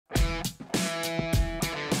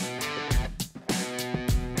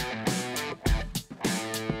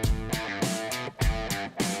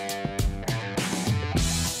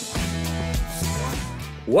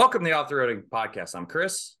Welcome to the Off-Roading Podcast. I'm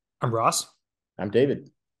Chris. I'm Ross. I'm David.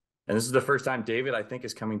 And this is the first time David, I think,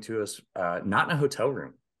 is coming to us not in a hotel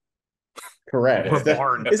room. Correct. Or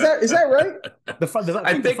barn. Is that right? I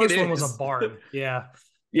think the first one was a barn. Yeah.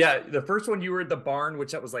 Yeah. The first one you were at the barn,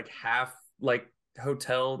 which that was like half like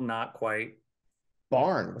hotel, not quite.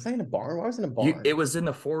 Barn. Was I in a barn? Why was I in a barn? It was in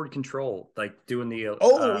the forward control, like doing the.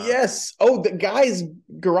 Yes. Oh, the guy's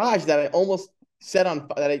garage that I almost set on,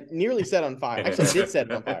 that I nearly set on fire. Actually, I did set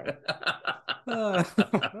it on fire.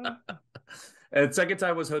 And second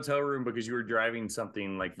time was hotel room because you were driving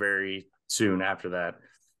something like very soon after that.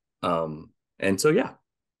 And so, yeah,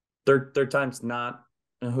 third time's not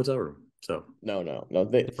in a hotel room. So no.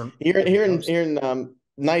 Here in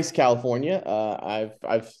nice California.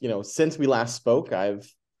 I've since we last spoke,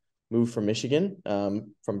 I've moved from Michigan,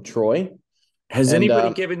 from Troy. Has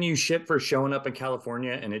anybody given you shit for showing up in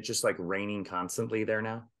California and it's just like raining constantly there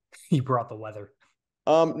now? He brought the weather.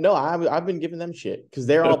 No, I've been giving them shit because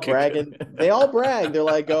they're all bragging. They all brag. They're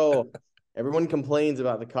like, oh, everyone complains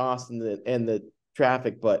about the cost and the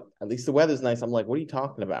traffic, but at least the weather's nice. I'm like, what are you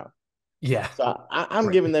talking about? Yeah. So I'm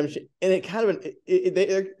giving them shit, and it kind of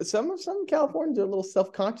some Californians are a little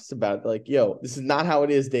self-conscious about it. Like, yo, this is not how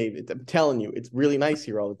it is, David. I'm telling you, it's really nice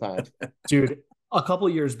here all the time, dude. A couple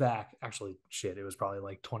of years back, actually, it was probably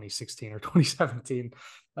like 2016 or 2017.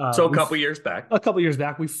 So a couple years back,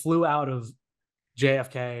 we flew out of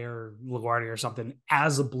JFK or LaGuardia or something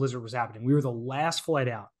as a blizzard was happening. We were the last flight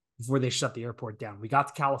out before they shut the airport down. We got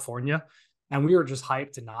to California and we were just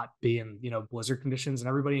hyped to not be in, blizzard conditions, and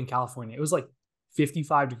everybody in California, it was like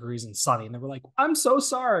 55 degrees and sunny. And they were like, I'm so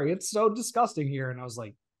sorry. It's so disgusting here. And I was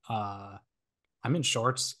like, I'm in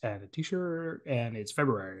shorts and a t-shirt and it's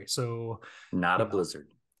February. So not a blizzard.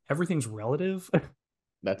 Everything's relative.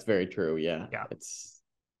 That's very true. Yeah. Yeah.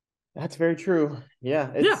 That's very true. Yeah.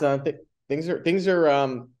 It's things have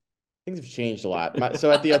changed a lot. So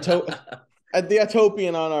at the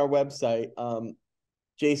Autopian on our website,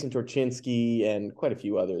 Jason Torchinsky and quite a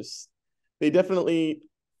few others, they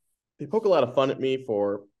poke a lot of fun at me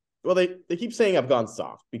they keep saying I've gone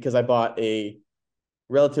soft because I bought a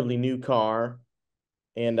relatively new car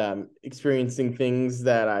and experiencing things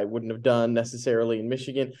that I wouldn't have done necessarily in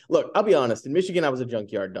Michigan. Look, I'll be honest. In Michigan, I was a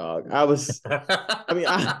junkyard dog. I was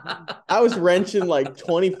wrenching like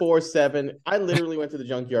 24/7. I literally went to the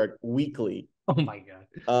junkyard weekly. Oh my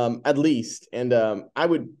God. At least. And I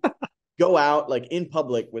would go out like in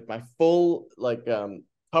public with my full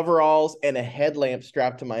coveralls and a headlamp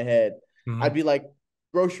strapped to my head. Mm-hmm. I'd be like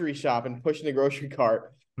grocery shopping, pushing a grocery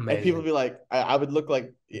cart. Amazing. And people would be like, I would look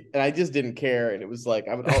like, and I just didn't care. And it was like,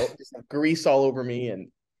 I would just have grease all over me. And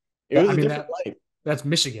it was a different life. That's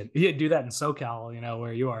Michigan. You do that in SoCal,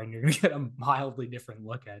 where you are, and you're going to get a mildly different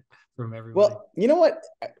look from everybody. Well, you know what?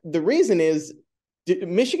 The reason is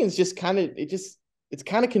Michigan's just it's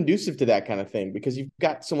kind of conducive to that kind of thing because you've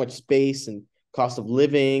got so much space and cost of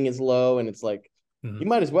living is low. And it's like, you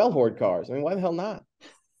might as well hoard cars. I mean, why the hell not?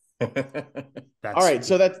 All right.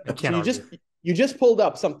 So you just pulled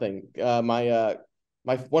up something. One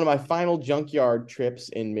of my final junkyard trips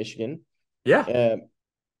in Michigan. Yeah.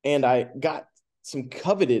 And I got some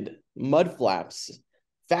coveted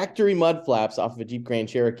factory mud flaps off of a Jeep Grand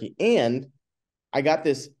Cherokee. And I got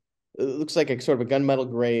this, it looks like a sort of a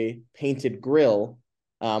gunmetal gray painted grill,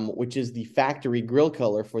 which is the factory grill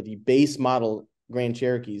color for the base model Grand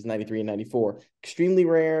Cherokees, 93 and 94. Extremely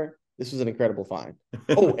rare. This was an incredible find.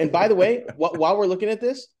 Oh, and by the way, while we're looking at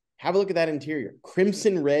this, have a look at that interior.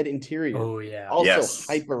 Crimson red interior. Oh, yeah. Also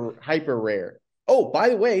hyper rare. Oh, by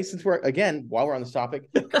the way, while we're on this topic,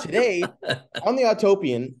 today on the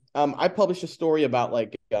Autopian, I published a story about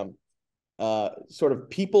sort of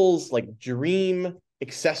people's like dream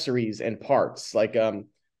accessories and parts, like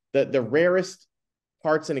the rarest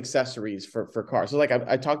parts and accessories for cars. So like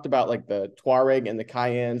I talked about like the Touareg and the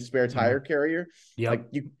Cayenne spare tire carrier. Yeah. Like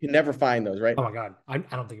you can never find those, right? Oh my God. I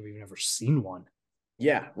don't think I've even ever seen one.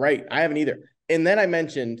 Yeah, right. I haven't either. And then I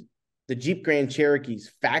mentioned the Jeep Grand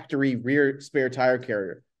Cherokee's factory rear spare tire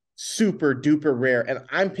carrier. Super duper rare. And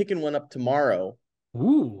I'm picking one up tomorrow.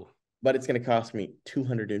 Ooh. But it's going to cost me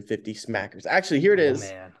 250 smackers. Actually, here it is.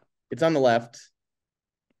 Man. It's on the left.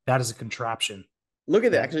 That is a contraption. Look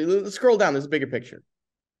at that. Actually, let's scroll down. There's a bigger picture.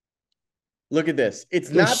 Look at this.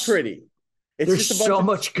 There's not pretty. There's just so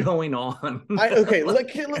much going on. Okay,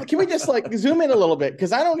 can we just like zoom in a little bit?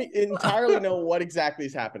 Because I don't entirely know what exactly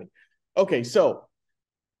is happening. Okay, so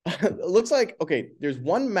it looks like, there's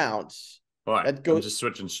one mount. That goes. I'm just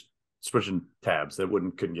switching tabs.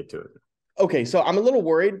 Couldn't get to it. Okay, so I'm a little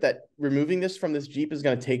worried that removing this from this Jeep is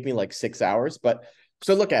going to take me like 6 hours. But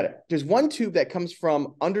So look at it. There's one tube that comes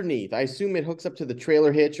from underneath. I assume it hooks up to the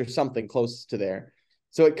trailer hitch or something close to there.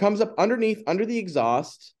 So it comes up underneath, under the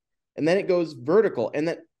exhaust, and then it goes vertical.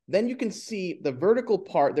 And then you can see the vertical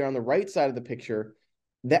part there on the right side of the picture.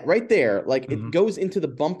 That right there, like it goes into the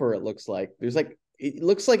bumper. It looks like it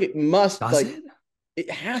looks like it must. Does it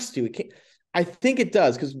has to. It can't. I think it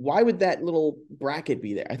does, because why would that little bracket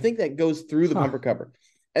be there? I think that goes through the bumper cover.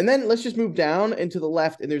 And then let's just move down and to the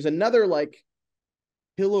left, and there's another like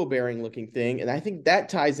pillow bearing looking thing, and I think that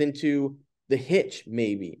ties into the hitch.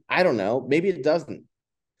 Maybe, I don't know. Maybe it doesn't.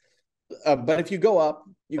 But if you go up,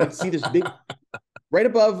 you can see this big, right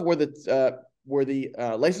above where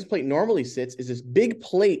the license plate normally sits is this big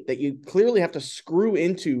plate that you clearly have to screw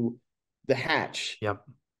into the hatch. Yep.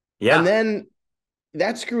 Yeah. And then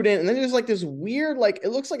that's screwed in, and then there's like this weird, like it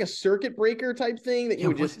looks like a circuit breaker type thing that you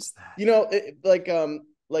would just,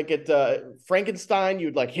 like at Frankenstein,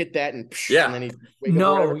 you'd like hit that and and then he'd wake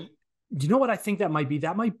up. You know what I think that might be?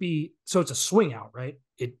 That might be, so it's a swing out, right?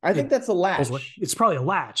 I think that's a latch. It's probably a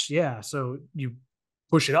latch, yeah. So you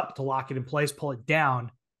push it up to lock it in place, pull it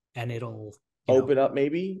down, and it'll open up,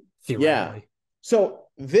 maybe. Theoretically. Yeah. So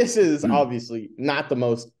this is obviously not the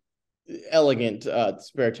most elegant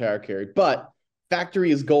spare tire carrier, but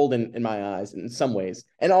factory is golden in my eyes in some ways.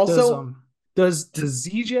 And also, does the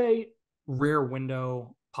ZJ rear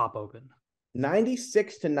window pop open?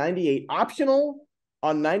 96 to 98, optional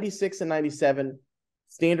on 96 and 97,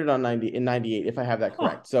 standard on 90 and 98, if I have that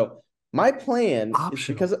correct. So my plan is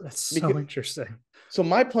because that's so interesting. So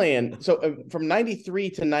my plan, from 93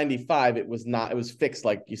 to 95, it was fixed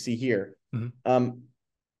like you see here.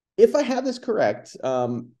 If I have this correct,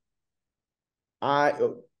 my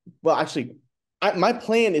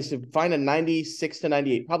plan is to find a 96 to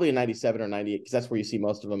 98, probably a 97 or 98, because that's where you see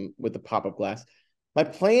most of them with the pop-up glass. My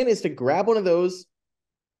plan is to grab one of those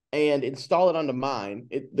and install it onto mine.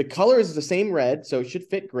 The color is the same red, so it should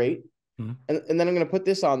fit great. And then I'm going to put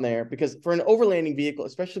this on there, because for an overlanding vehicle,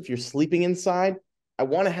 especially if you're sleeping inside, I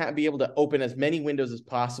want to be able to open as many windows as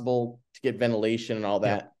possible to get ventilation and all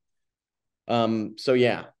that. So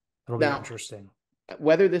yeah. That'll be interesting.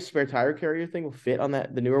 Whether this spare tire carrier thing will fit on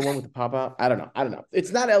the newer one with the pop-out, I don't know.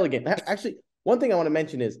 It's not elegant. Actually, one thing I want to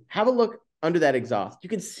mention is have a look under that exhaust. You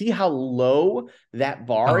can see how low that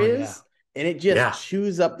bar is, and it just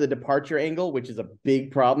chews up the departure angle, which is a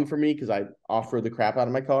big problem for me because I off-road the crap out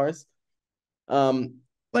of my cars.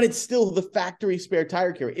 But it's still the factory spare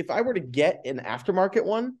tire carrier. If I were to get an aftermarket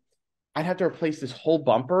one, I'd have to replace this whole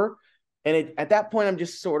bumper. And at that point, I'm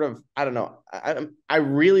just sort of, I don't know. I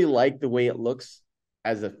really like the way it looks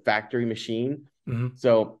as a factory machine.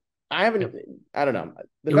 So I haven't, I don't know.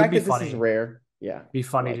 The fact that this is rare. Yeah. Be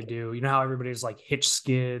funny to do. You know how everybody's like hitch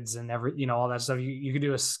skids and all that stuff. You could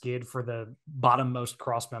do a skid for the bottommost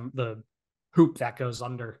the hoop that goes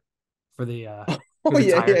under for the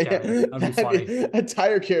tire carrier. That'd be funny. A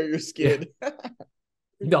tire carrier skid.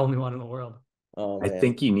 The only one in the world. Oh, I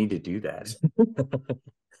think you need to do that.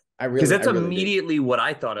 Because that's immediately what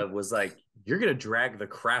I thought of was like, you're going to drag the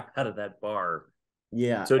crap out of that bar.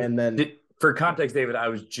 Yeah. So and then for context, David, I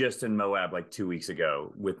was just in Moab like 2 weeks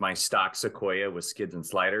ago with my stock Sequoia with skids and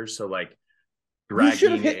sliders. So like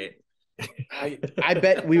dragging it. I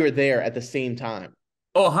bet we were there at the same time.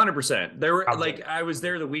 Oh, 100%. There were I was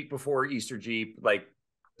there the week before Easter Jeep, like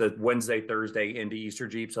the Wednesday, Thursday into Easter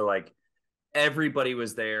Jeep. So like everybody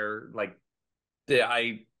was there. Like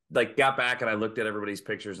I got back and I looked at everybody's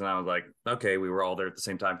pictures and I was like, okay, we were all there at the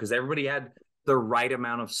same time because everybody had the right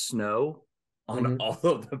amount of snow on all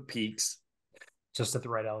of the peaks. Just at the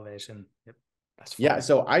right elevation. Yep. That's funny. Yeah.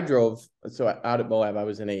 So I drove, out at Moab, I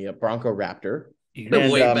was in a Bronco Raptor.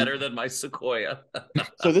 Way better than my Sequoia.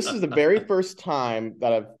 So this is the very first time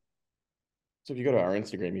that so if you go to our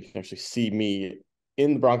Instagram, you can actually see me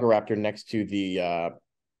in the Bronco Raptor next to the,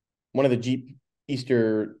 one of the Jeep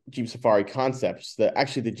Easter Jeep Safari concepts, the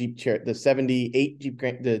 78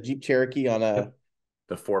 Jeep Cherokee on the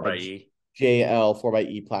 4xe JL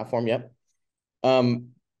 4xe platform. Yep.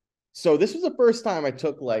 So this was the first time I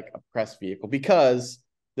took like a press vehicle because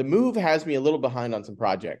the move has me a little behind on some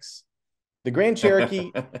projects. The Grand Cherokee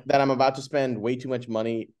that I'm about to spend way too much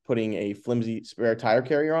money putting a flimsy spare tire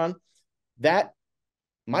carrier on,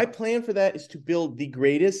 my plan for that is to build the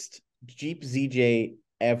greatest Jeep ZJ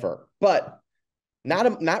ever, but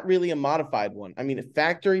not really a modified one. I mean,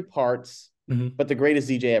 factory parts, but the greatest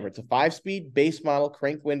ZJ ever. It's a 5-speed base model,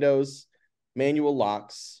 crank windows, manual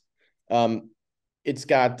locks. It's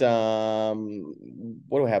got,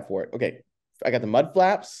 what do I have for it? Okay. I got the mud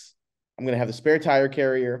flaps. I'm going to have the spare tire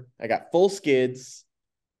carrier. I got full skids.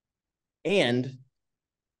 And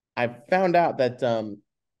I found out that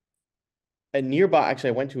nearby. Actually,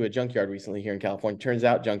 I went to a junkyard recently here in California. Turns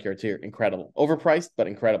out junkyards here incredible, overpriced but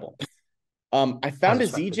incredible. I found a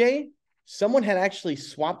ZJ. Someone had actually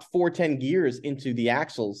swapped 410 gears into the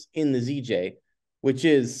axles in the ZJ, which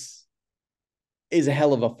is a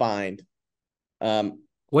hell of a find.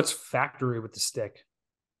 What's factory with the stick?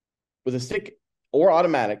 With a stick or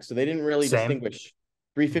automatic, so they didn't really distinguish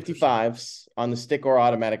 355s on the stick or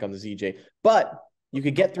automatic on the ZJ, but you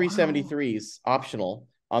could get 373s optional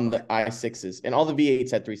on the i6s, and all the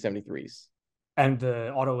V8s had 373s. And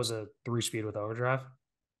the auto was a 3-speed with overdrive?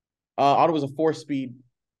 Auto was a 4-speed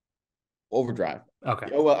overdrive. Okay.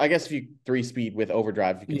 Oh, well, I guess if you 3-speed with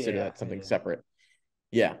overdrive, you consider that something separate.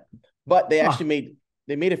 Yeah. But they actually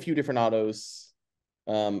made a few different autos.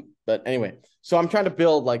 But anyway, so I'm trying to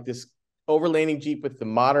build like this overlanding Jeep with the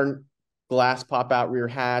modern glass pop out rear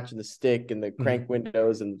hatch and the stick and the crank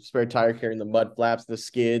windows and the spare tire carrying the mud flaps, the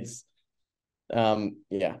skids. But I'm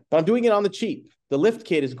doing it on the cheap. The lift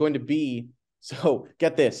kit is going to be, so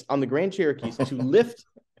get this, on the Grand Cherokees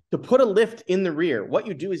to put a lift in the rear. What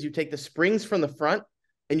you do is you take the springs from the front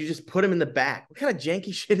and you just put them in the back. What kind of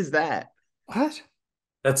janky shit is that? What?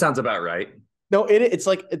 That sounds about right. No,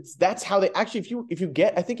 that's how they actually, if you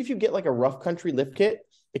get like a rough country lift kit,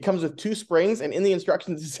 it comes with 2 springs, and in the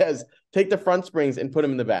instructions it says take the front springs and put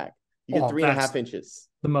them in the back. You get 3.5 inches.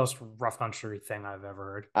 The most rough country thing I've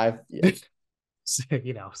ever heard.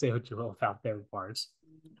 Say what you will about their parts.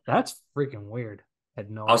 That's freaking weird. Had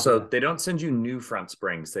no also, idea. They don't send you new front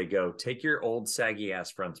springs. They go, take your old saggy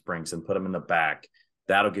ass front springs and put them in the back.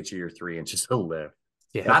 That'll get you your 3 inches of lift.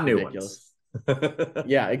 Yeah, not new ones.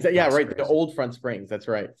 Yeah, exactly. Yeah, right. Crazy. The old front springs. That's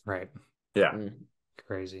right. Right. Yeah.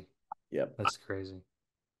 Crazy. Yep. That's crazy.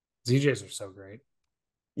 ZJs are so great.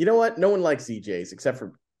 You know what? No one likes ZJs except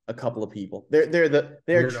for a couple of people. They're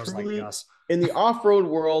truly like us. In the off-road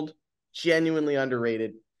world, genuinely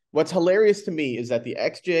underrated. What's hilarious to me is that the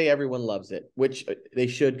XJ, everyone loves it, which they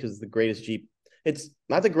should, because it's the greatest Jeep. It's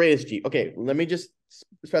not the greatest Jeep. Okay, let me just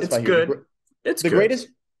specify it's here. Good. It's the good.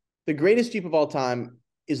 The greatest Jeep of all time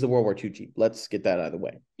is the World War II Jeep. Let's get that out of the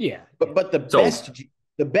way. Yeah. But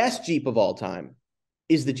the best Jeep of all time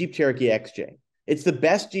is the Jeep Cherokee XJ. It's the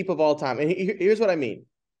best Jeep of all time. And here's what I mean.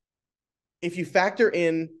 If you factor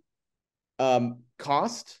in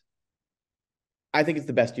cost, I think it's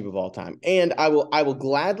the best Jeep of all time. And I will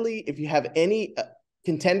gladly, if you have any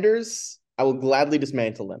contenders, I will gladly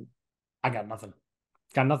dismantle them. I got nothing.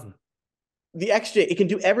 The XJ, it can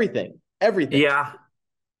do everything. Everything. Yeah.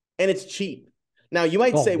 And it's cheap. Now you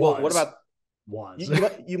might say, well, what about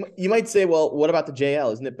you might say, well, what about the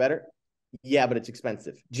JL? Isn't it better? Yeah, but it's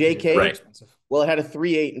expensive. JK, right. Well, it had a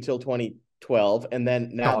 3.8 until 2012, and then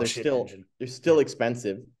now they're still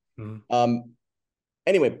expensive. Mm-hmm.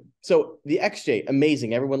 Anyway, so the XJ,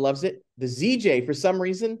 amazing. Everyone loves it. The ZJ, for some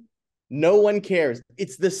reason, no one cares.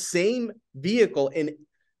 It's the same vehicle, and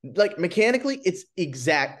like mechanically, it's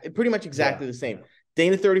pretty much exactly the same.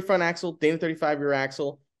 Dana 30 front axle, Dana 35 rear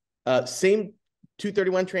axle, same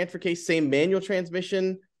 231 transfer case, same manual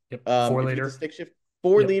transmission. Yep. 4-liter stick shift,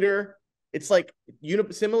 4-liter. It's like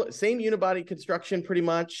same unibody construction, pretty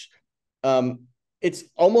much. It's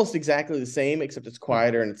almost exactly the same, except it's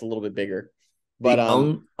quieter and it's a little bit bigger. But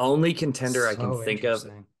the only contender I can think of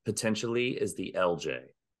potentially is the LJ.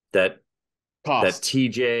 That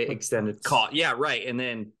TJ extended cost. Yeah, right. And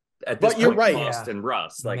then at this point, cost and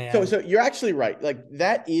rust. Like so you're actually right. Like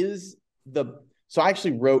that is so I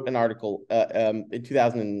actually wrote an article in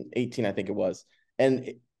 2018, I think it was,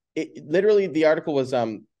 and it literally the article was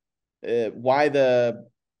why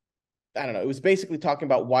I don't know. It was basically talking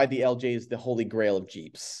about why the LJ is the holy grail of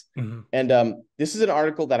Jeeps. Mm-hmm. And this is an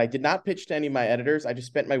article that I did not pitch to any of my editors. I just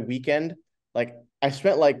spent my weekend, I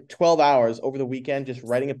spent 12 hours over the weekend just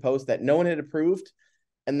writing a post that no one had approved.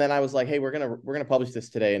 And then I was like, hey, we're gonna publish this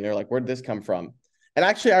today. And they're like, where'd this come from? And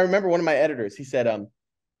actually, I remember one of my editors, he said,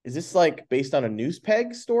 is this based on a news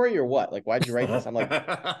peg story or what? Like, why'd you write this? I'm like,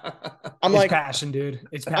 passion, dude.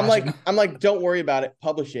 It's passion. I'm like, don't worry about it.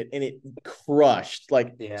 Publish it. And it crushed.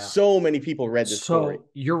 So many people read this story.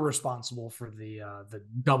 You're responsible for the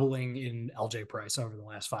doubling in LJ price over the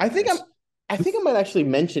last 5 years. I think I might actually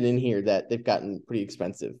mention in here that they've gotten pretty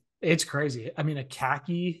expensive. It's crazy. I mean, a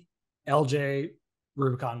khaki LJ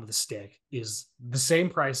Rubicon with a stick is the same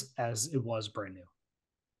price as it was brand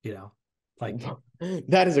new.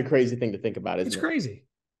 That is a crazy thing to think about, isn't it? It's crazy.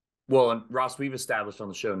 Well, and Ross, we've established on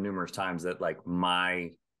the show numerous times that of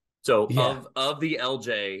the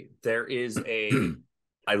LJ, there is there's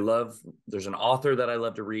an author that I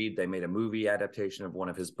love to read. They made a movie adaptation of one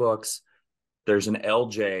of his books. There's an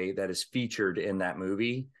LJ that is featured in that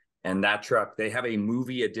movie, and that truck, they have a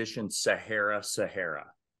movie edition Sahara.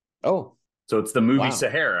 Oh. So it's the movie Wow.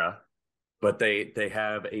 Sahara, but they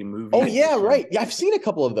have a movie. Oh yeah, edition. right. Yeah, I've seen a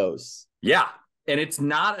couple of those. Yeah, and it's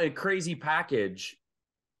not a crazy package.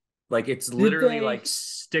 Like it's literally like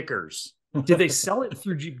stickers. Did they sell it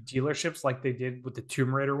through Jeep dealerships like they did with the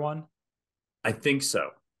Tomb Raider one? I think so,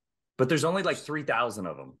 but there's only like 3,000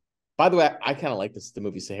 of them. By the way, I kind of like the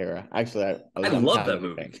movie Sahara. Actually, I love that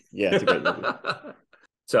movie. Yeah, it's a great movie.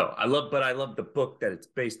 So I love the book that it's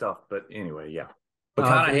based off. But anyway, yeah.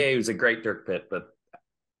 McConaughey was a great Dirk Pitt, but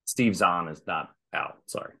Steve Zahn is not out.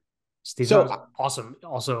 Sorry. Steve Zahn is awesome.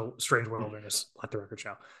 Also, Strange Wilderness. Let the record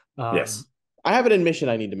show. Yes. I have an admission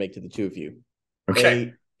I need to make to the two of you.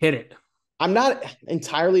 Okay. Hit it. I'm not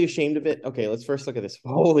entirely ashamed of it. Okay, let's first look at this.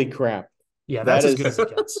 Holy crap. Yeah, that's as good as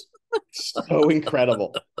it gets. So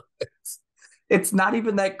incredible. It's not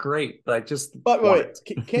even that great. Like just. But wait,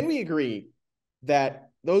 can we agree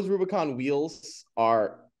that those Rubicon wheels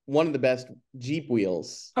are one of the best Jeep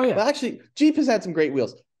wheels? Oh yeah. Well, actually, Jeep has had some great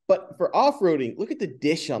wheels, but for off-roading, look at the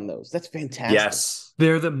dish on those. That's fantastic. Yes,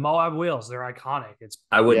 they're the Moab wheels. They're iconic.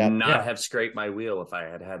 I would not have scraped my wheel if I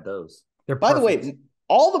had those. They're By the way,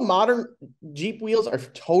 all the modern Jeep wheels are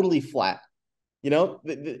totally flat. You know,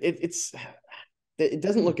 it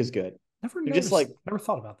doesn't look as good. Never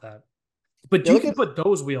thought about that. But you can put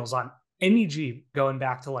those wheels on any Jeep going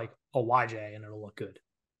back to like a YJ and it'll look good.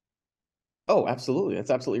 Oh, absolutely.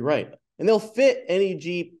 That's absolutely right. And they'll fit any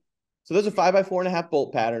Jeep. So those are 5x4.5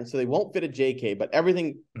 bolt patterns. So they won't fit a JK, but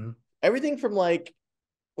everything from like,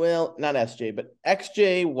 well, not SJ, but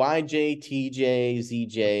XJ, YJ, TJ,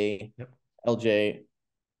 ZJ, LJ,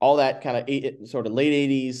 all that kind of sort of late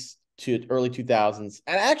 80s to early 2000s.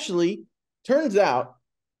 And actually, turns out,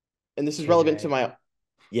 and this is relevant to my,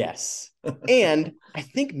 yes. And I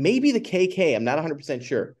think maybe the KK, I'm not 100%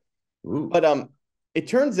 sure. Ooh. But it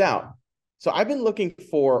turns out, so I've been looking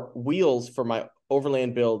for wheels for my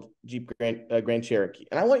Overland build Jeep Grand Cherokee.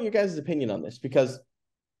 And I want your guys' opinion on this because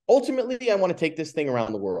ultimately I want to take this thing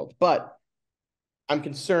around the world. But I'm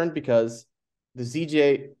concerned because the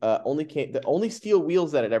ZJ the only steel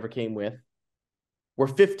wheels that it ever came with were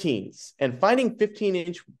 15s. And finding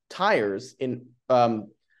 15-inch tires in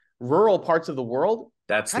rural parts of the world,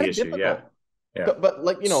 that's the issue. difficult. Yeah. But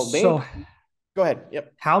like, you know, go ahead.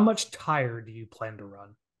 Yep. How much tire do you plan to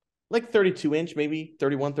run? Like 32-inch, maybe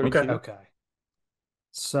 31, 32. Okay.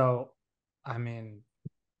 So, I mean,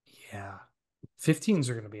 yeah, 15s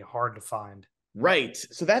are going to be hard to find. Right.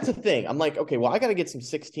 So that's the thing. I'm like, okay, well, I got to get some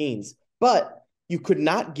 16s, but you could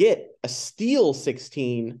not get a steel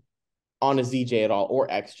 16 on a ZJ at all, or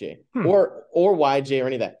XJ, or YJ, or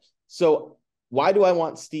any of that. So why do I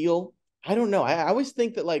want steel? I don't know. I always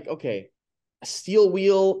think that, like, okay, a steel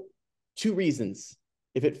wheel, two reasons.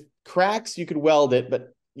 If it cracks, you could weld it,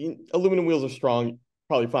 but aluminum wheels are strong,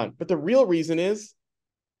 probably fine. But the real reason is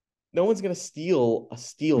no one's going to steal a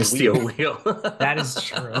steel wheel. That is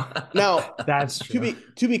true. Now, that's true.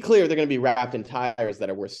 To be clear, they're going to be wrapped in tires that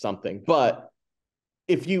are worth something. But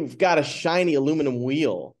if you've got a shiny aluminum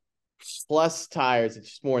wheel plus tires, it's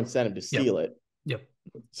just more incentive to steal it. Yep.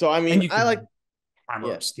 So, I mean, I like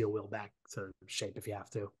hammer a steel wheel back to shape if you have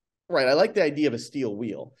to. Right. I like the idea of a steel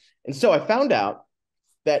wheel. And so I found out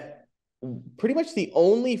that pretty much the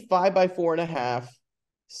only 5x4.5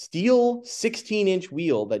 steel 16-inch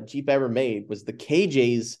wheel that Jeep ever made was the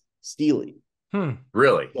KJ's Steely.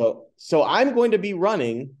 Really? So I'm going to be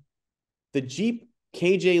running the Jeep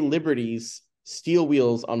KJ Liberty's steel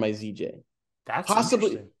wheels on my ZJ. That's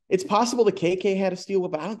possibly. It's possible the KK had a steel wheel,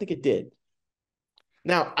 but I don't think it did.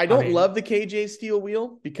 Now, I don't love the KJ steel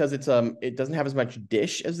wheel because it doesn't have as much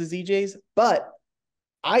dish as the ZJ's, but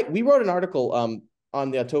we wrote an article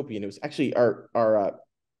on the Autopian. It was actually our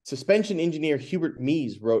suspension engineer Hubert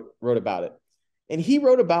Mees wrote about it, and he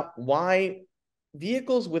wrote about why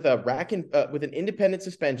vehicles with with an independent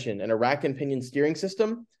suspension and a rack and pinion steering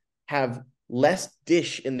system have less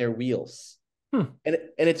dish in their wheels, and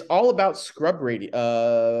it's all about scrub radius.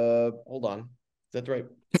 Hold on, is that right?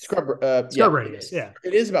 Scrub radius. Yeah,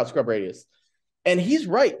 it is about scrub radius, and he's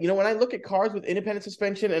right. You know, when I look at cars with independent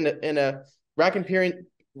suspension and a rack and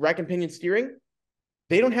pinion steering,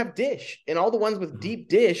 they don't have dish, and all the ones with deep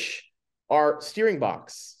dish are steering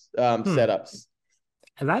box setups.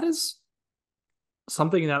 And that is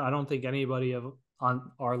something that I don't think anybody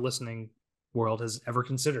on our listening world has ever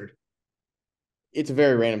considered. It's a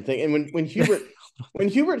very random thing. And when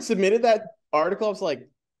Hubert submitted that article, I was like,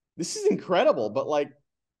 this is incredible, but like,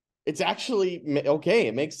 it's actually okay.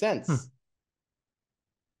 It makes sense.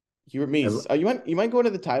 Hubert Mees. You might go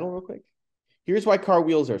into the title real quick. Here's why car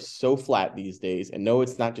wheels are so flat these days. And no,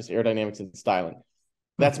 it's not just aerodynamics and styling.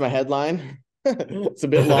 That's my headline. It's a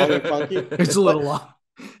bit long and funky. It's a little long.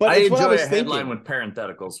 But I it's what I enjoy was a headline thinking. with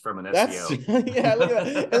parentheticals from an That's SEO. yeah. Look at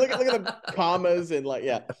that. And look at the commas and like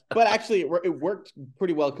yeah. But actually, it worked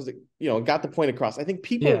pretty well because it got the point across. I think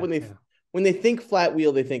people when they think flat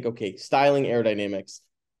wheel, they think okay, styling, aerodynamics.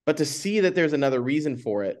 But to see that there's another reason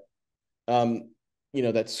for it,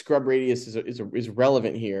 that scrub radius is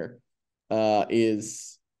relevant here,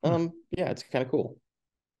 it's kind of cool.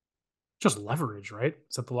 Just leverage, right?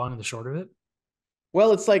 Is that the long and the short of it?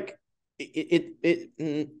 Well, it's like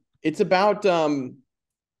it's about well,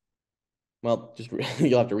 just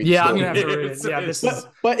you'll have to read. Yeah, I'm gonna have to read it. Yeah,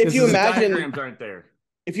 but if you imagine diagrams aren't there.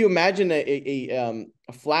 If you imagine a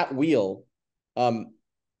flat wheel,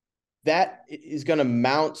 that is going to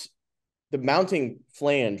mount the mounting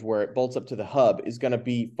flange where it bolts up to the hub is going to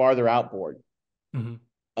be farther outboard.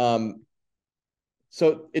 Mm-hmm.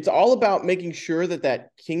 So it's all about making sure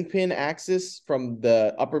that kingpin axis from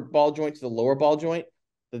the upper ball joint to the lower ball joint,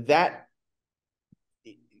 that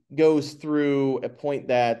goes through a point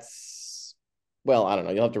that's, well, I don't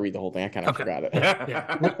know. You'll have to read the whole thing. I kind of forgot it.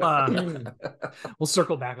 Yeah. We'll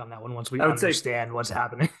circle back on that one once we understand what's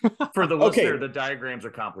happening. For the listener, the diagrams are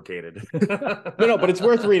complicated. No, but it's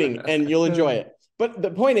worth reading and you'll enjoy it. But the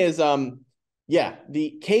point is, the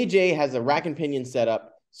KJ has a rack and pinion setup.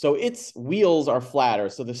 So its wheels are flatter.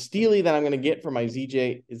 So the Steely that I'm going to get for my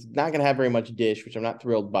ZJ is not going to have very much dish, which I'm not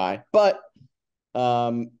thrilled by. But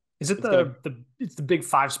is it it's the big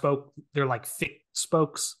 5-spoke? They're like thick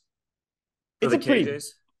spokes. It's a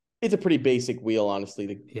pretty basic wheel, honestly.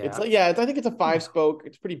 I think it's a 5-spoke.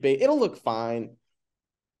 It's pretty basic. It'll look fine.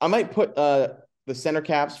 I might put the center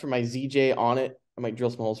caps for my ZJ on it. I might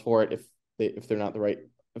drill some holes for it if they're not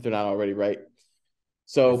already right.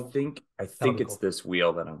 So I think it's this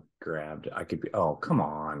wheel that I'm grabbed. I could be. Oh, come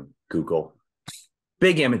on, Google.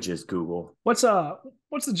 Big images, Google. What's the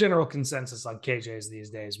general consensus on KJs these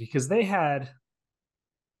days? Because they had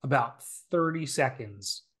about 30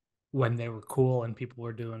 seconds when they were cool and people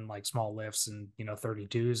were doing like small lifts and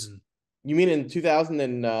 32s. And you mean in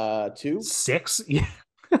 2002? 6? Yeah.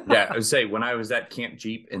 Yeah, I would say when I was at Camp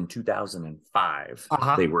Jeep in 2005,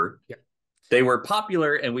 they were. Yeah. They were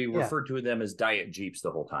popular, and we referred to them as diet Jeeps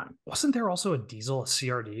the whole time. Wasn't there also a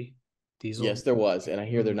CRD diesel? Yes, there was, and I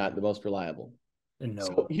hear they're not the most reliable. No.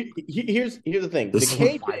 So here's the thing. This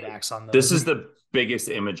is the biggest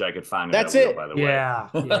image I could find. That's it. By the way. Yeah.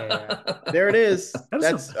 There it is.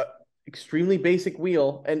 That's an extremely basic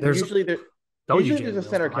wheel, and usually there's a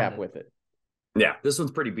center cap with it. Yeah, this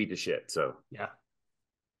one's pretty beat to shit. So yeah,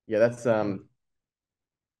 that's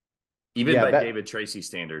Even by David Tracy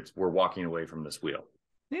standards, we're walking away from this wheel.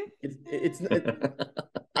 I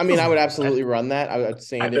mean, I would absolutely run that. I would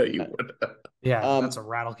sand it. You would. Yeah, that's a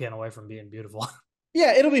rattle can away from being beautiful.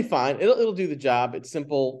 Yeah, it'll be fine. It'll do the job. It's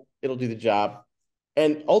simple. It'll do the job.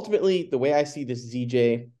 And ultimately, the way I see this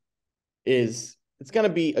ZJ is it's going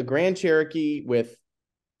to be a Grand Cherokee with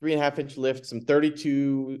 3.5-inch lift, some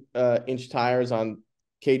 32-inch tires on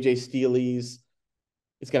KJ Steelies.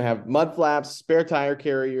 It's going to have mud flaps, spare tire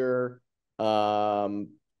carrier, and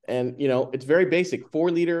it's very basic.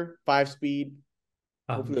 4-liter, 5-speed.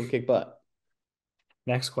 Hopefully, it'll kick butt.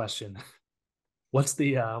 Next question: what's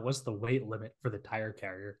the weight limit for the tire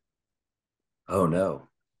carrier? Oh no!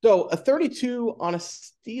 So a 32 on a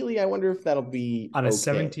Steely, I wonder if that'll be on a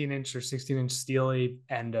 17-inch or 16-inch Steely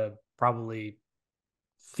and a probably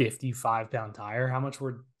 55-pound tire. How much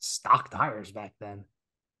were stock tires back then?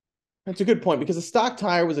 That's a good point because the stock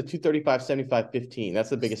tire was a 235, 75, 15. That's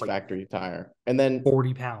the biggest factory tire. And then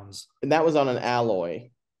 40 pounds. And that was on an alloy.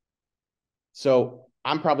 So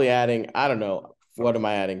I'm probably adding, I don't know, what am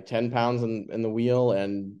I adding? 10 pounds in the wheel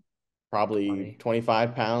and probably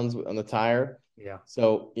 25 pounds on the tire. Yeah.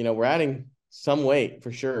 So, we're adding some weight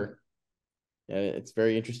for sure. And it's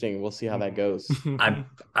very interesting. We'll see how that goes.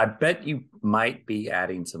 I bet you might be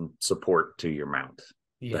adding some support to your mount.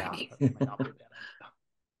 Yeah.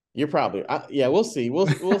 You're probably, we'll see.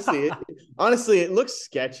 We'll see. Honestly, it looks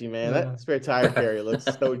sketchy, man. That spare tire carrier looks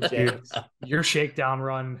so jank. Your shakedown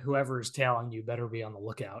run, whoever is tailing you better be on the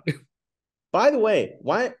lookout. By the way,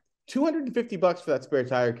 why $250 for that spare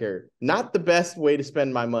tire carrier? Not the best way to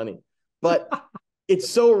spend my money, but it's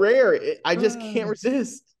so rare. I just can't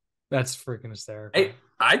resist. That's freaking hysterical.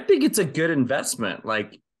 I think it's a good investment.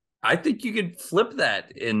 Like, I think you could flip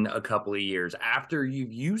that in a couple of years after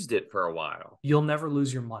you've used it for a while. You'll never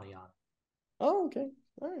lose your money on it. Oh, okay.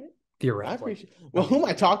 All right. Theoretically. I appreciate it. Well, who am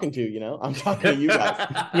I talking to? I'm talking to you guys.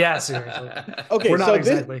 Yeah, seriously. Okay, we're not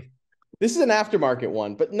exactly. This is an aftermarket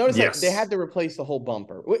one, but notice that they had to replace the whole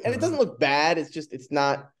bumper. And it doesn't look bad. It's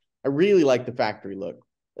not, I really like the factory look.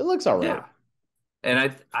 It looks all right.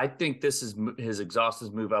 And I think this is his exhaust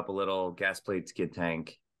has moved up a little. Gas plate, skid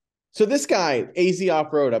tank. So this guy, AZ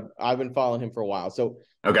Off-Road, I've been following him for a while. So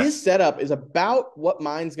his setup is about what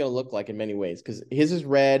mine's going to look like in many ways, because his is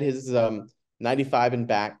red, his is 95 and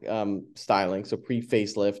back styling, so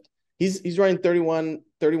pre-facelift. He's running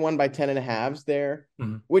 31 by 10 and a halves there,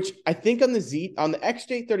 which I think on the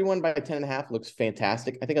XJ 31 by 10 and a half looks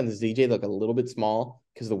fantastic. I think on the ZJ look a little bit small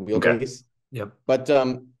because of the wheelbase. Yep. But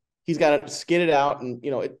he's got to skid it out, and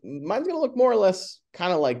mine's going to look more or less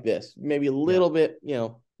kind of like this, maybe a little bit, a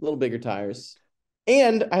little bigger tires.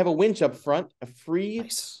 And I have a winch up front, a free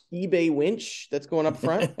eBay winch that's going up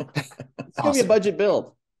front. It's going to be a budget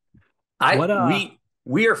build.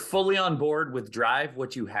 We are fully on board with drive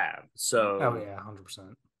what you have. So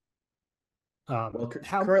 100%.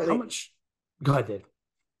 How much? Go ahead, Dave.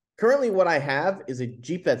 Currently, what I have is a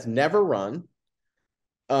Jeep that's never run,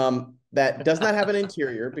 that does not have an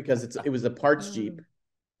interior because it was a parts Jeep,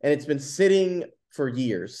 and it's been sitting for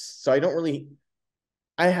years. So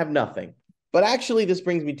I have nothing. But actually, this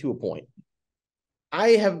brings me to a point.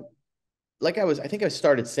 I think I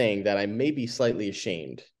started saying that I may be slightly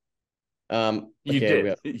ashamed. You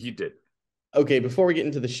did. Okay, before we get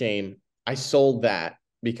into the shame, I sold that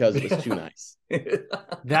because it was too nice.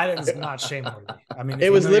 That is not shameworthy. I mean,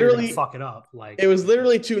 it was literally fuck it up. It was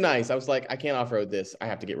literally too nice. I was like, I can't off-road this. I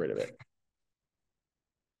have to get rid of it.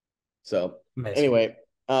 So anyway,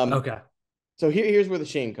 okay. So here's where the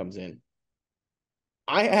shame comes in.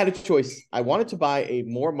 I had a choice. I wanted to buy a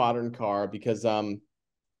more modern car because I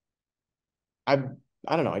don't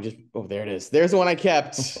know. There it is. There's the one I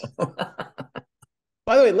kept.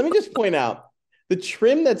 By the way, let me just point out the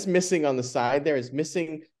trim that's missing on the side there is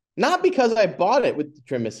missing, not because I bought it with the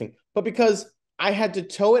trim missing, but because I had to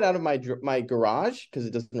tow it out of my garage because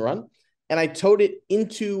it doesn't run. And I towed it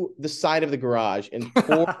into the side of the garage and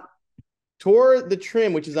tore the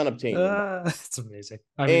trim, which is unobtainium. It's amazing.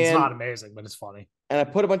 I mean, it's not amazing, but it's funny. And I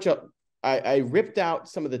put I ripped out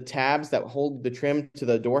some of the tabs that hold the trim to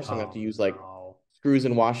the door. So I'm going to have to use screws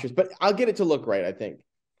and washers, but I'll get it to look right, I think.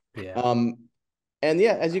 Yeah. And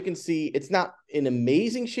yeah, as you can see, it's not in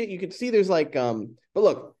amazing shape. You can see there's but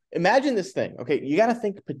look, imagine this thing. Okay. You got to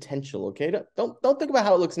think potential. Okay. Don't think about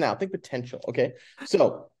how it looks now. Think potential. Okay.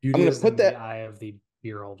 So I'm going to put that in the eye of the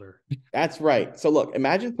beer holder. That's right. So look,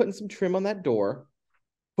 imagine putting some trim on that door,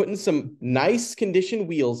 putting some nice condition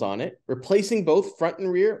wheels on it, replacing both front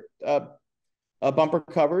and rear bumper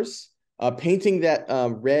covers, painting that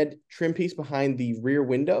red trim piece behind the rear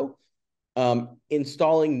window,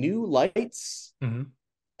 installing new lights,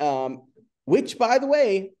 which, by the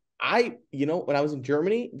way, when I was in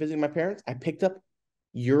Germany visiting my parents, I picked up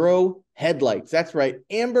Euro headlights. That's right.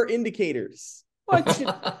 Amber indicators. You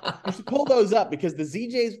should pull those up because the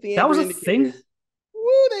ZJs with the amber indicators. That was a thing?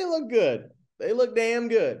 Woo, they look good. They look damn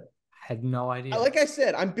good. I had no idea. Like I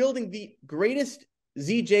said, I'm building the greatest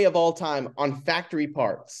ZJ of all time on factory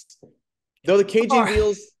parts. Though the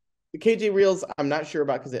KJ wheels, I'm not sure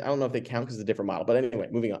about because I don't know if they count because it's a different model. But anyway,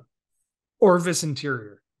 moving on. Orvis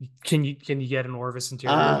interior. Can you get an Orvis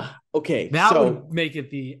interior? Okay. That would make it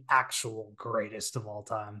the actual greatest of all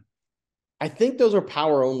time. I think those are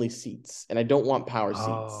power only seats, and I don't want power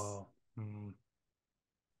seats.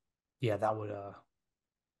 Yeah, that would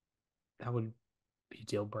be a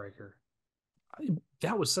deal breaker.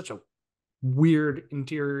 That was such a weird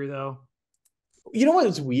interior, though. You know what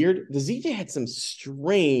was weird? The ZJ had some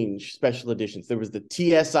strange special editions. There was the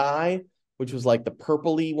TSI, which was like the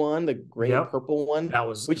purpley one, the gray and purple one. That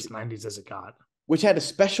was as 90s as it got. Which had a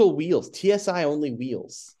special wheels, TSI only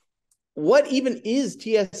wheels. What even is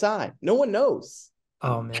TSI? No one knows.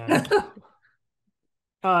 Oh, man.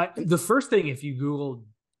 The first thing, if you Google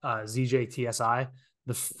ZJ TSI,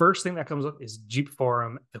 the first thing that comes up is Jeep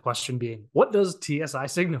Forum. The question being, what does TSI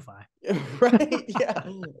signify? Right? Yeah.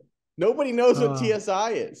 Nobody knows what TSI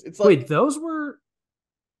is. It's like,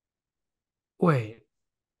 wait.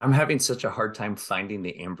 I'm having such a hard time finding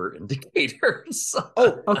the amber indicators.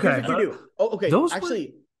 Oh, okay. Here's what you do. Oh, okay. Those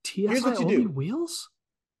actually, TSI here's what you do. Wheels?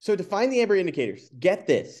 So to find the amber indicators, get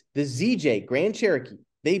this. The ZJ Grand Cherokee,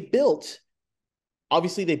 they built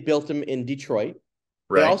them in Detroit.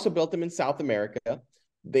 Right. They also built them in South America.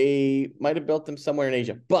 They might have built them somewhere in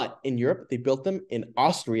Asia. But in Europe, they built them in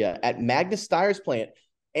Austria at Magnus Steyer's plant.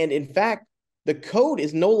 And in fact, the code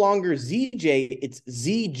is no longer ZJ, it's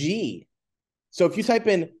ZG. So if you type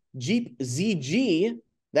in Jeep ZG,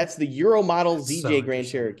 that's the Euro model ZJ Grand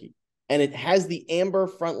Cherokee. And it has the amber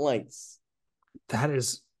front lights. That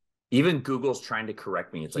is... Even Google's trying to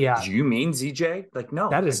correct me. It's like, do you mean ZJ? Like, no.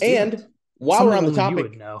 That is... And while we're on the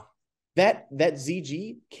topic, that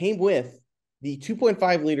ZG came with the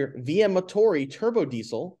 2.5 liter Via Motori turbo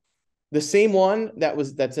diesel, the same one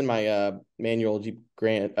that's in my manual Jeep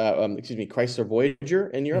Chrysler Voyager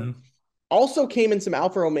in Europe. Mm-hmm. Also came in some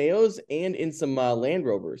Alfa Romeos and in some Land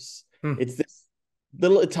Rovers. It's this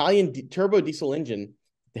little Italian turbo diesel engine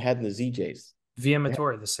they had in the ZJs. Via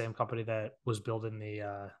Motori, the same company that was building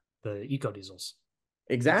the Eco Diesels.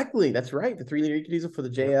 Exactly, that's right. The 3 liter Eco Diesel for the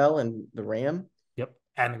JL and the Ram. Yep,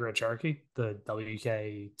 and the Grand Cherokee, the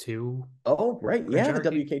WK2. Oh, right, Grand yeah,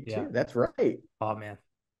 Cherokee? the WK2. Yeah. That's right. Oh man,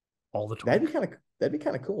 all the torque. That'd be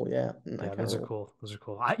kind of cool. Yeah, yeah, those are cool. Those are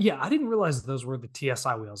cool. I didn't realize those were the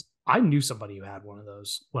TSI wheels. I knew somebody who had one of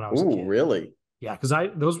those when I was a kid. Really? Yeah, because I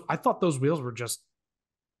thought those wheels were just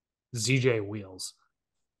ZJ wheels.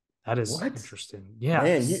 That is interesting. Yeah,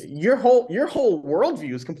 man, your whole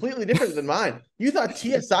worldview is completely different than mine. You thought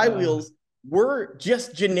TSI wheels were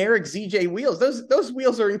just generic ZJ wheels. Those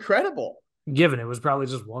wheels are incredible. Given it was probably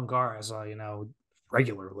just one car I saw,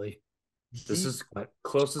 regularly. This is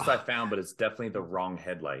closest I found, but it's definitely the wrong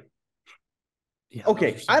headlight. Yeah,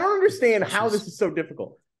 okay, I don't understand how this is so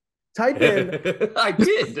difficult. Type in. I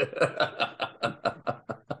did.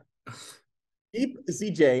 Jeep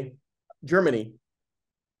ZJ, Germany,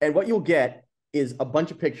 and what you'll get is a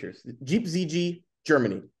bunch of pictures. Jeep ZG,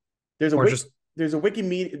 Germany. There's a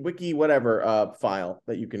wiki whatever file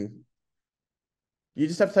that you can. You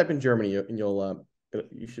just have to type in Germany, and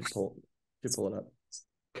you should pull it up.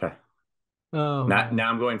 Okay. Oh, now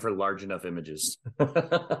I'm going for large enough images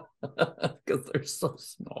because they're so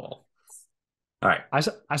small. All right, I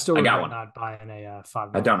still regret not buying a 5.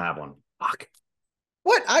 I don't have one. Fuck.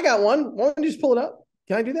 What? I got one. Why don't you just pull it up?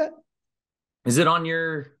 Can I do that? Is it on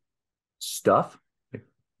your stuff?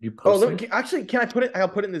 You post it? Actually, can I put it? I'll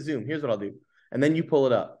put it in the Zoom. Here's what I'll do, and then you pull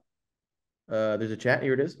it up. There's a chat.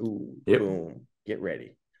 Here it is. Ooh, yep. Boom. Get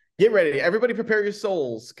ready. Everybody, prepare your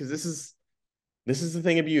souls because this is the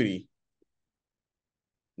thing of beauty.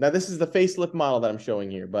 Now, this is the facelift model that I'm showing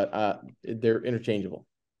here, but they're interchangeable.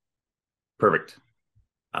 Perfect.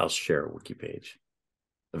 I'll share a wiki page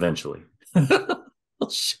eventually. I'll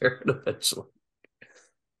share it eventually.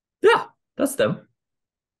 Yeah, that's them.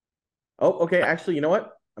 Oh, okay. Actually, you know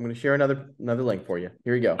what? I'm going to share another link for you.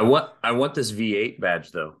 Here we go. I want this V8 badge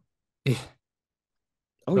though. Yeah,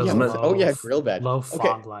 grill badge. Low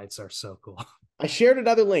fog lights are so cool. I shared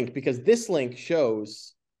another link because this link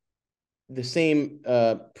shows the same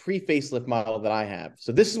pre-facelift model that I have.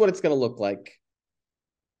 So this is what it's going to look like.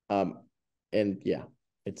 And yeah,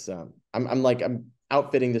 it's I'm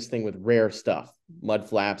outfitting this thing with rare stuff: mud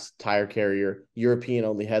flaps, tire carrier, European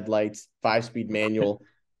only headlights, 5-speed manual.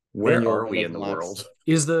 Where are we in the world?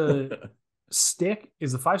 Is the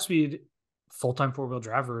 5-speed full-time 4-wheel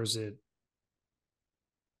drive, or is it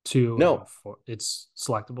 2? No, it's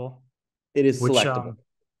selectable. It is selectable.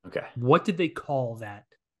 Okay. What did they call that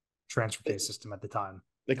transfer case system at the time?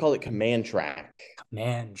 They call it command track.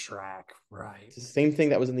 Command track, right? It's the same thing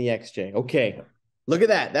that was in the XJ. Okay, look at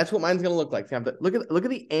that. That's what mine's gonna look like. Look at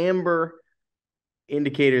the amber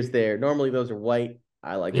indicators there. Normally those are white.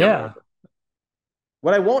 I like amber.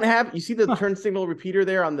 What I won't have, you see the turn signal repeater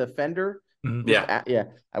there on the fender? Mm-hmm. Yeah.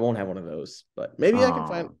 I won't have one of those, but maybe I can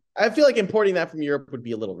find. I feel like importing that from Europe would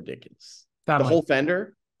be a little ridiculous. Whole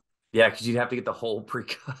fender. Yeah, because you'd have to get the whole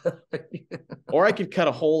pre-cut. Or I could cut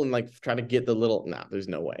a hole and try to get the little. No, there's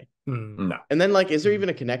no way. No. And then is there even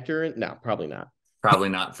a connector? No, probably not. Probably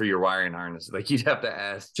not for your wiring harness. You'd have to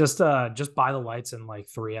ask. Just buy the lights and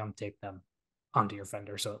 3M tape them onto your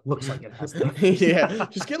fender so it looks like it has them. Yeah,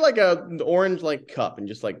 just get an orange cup and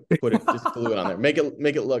just put it, just glue it on there. Make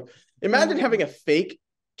it look. Imagine having a fake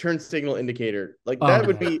turn signal indicator. That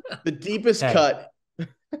would be the deepest cut.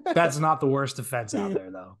 That's not the worst offense out there,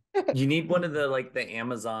 though. You need one of the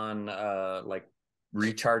Amazon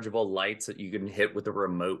rechargeable lights that you can hit with a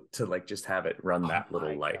remote to just have it run that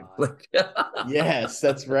little light. Yes,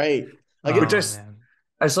 that's right.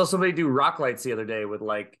 I saw somebody do rock lights the other day with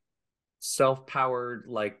self-powered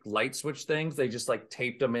light switch things. They just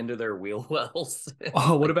taped them into their wheel wells.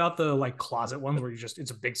 Oh, what about the closet ones where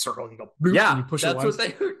it's a big circle and you go boop, and you push that's it what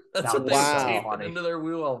they taped into their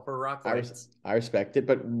wheel well for rock lights. I respect it,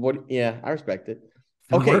 but I respect it.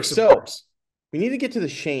 Okay, so we need to get to the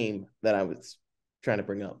shame that I was trying to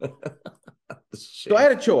bring up. So I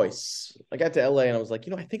had a choice. I got to LA and I was like,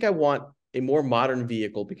 I think I want a more modern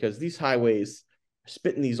vehicle because these highways are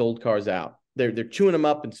spitting these old cars out. They're chewing them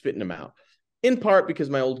up and spitting them out, in part because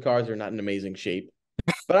my old cars are not in amazing shape.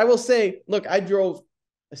 But I will say, look, I drove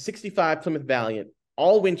a 65 Plymouth Valiant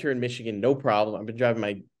all winter in Michigan, no problem. I've been driving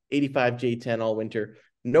my 85 J10 all winter,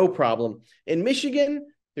 no problem. In Michigan,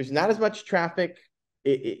 there's not as much traffic.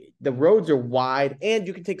 the roads are wide, and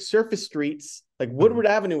you can take surface streets. Like Woodward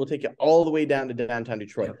Avenue will take you all the way down to downtown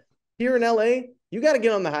Detroit. Yep. Here in LA, you got to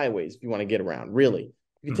get on the highways if you want to get around, really.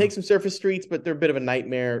 You can take some surface streets, but they're a bit of a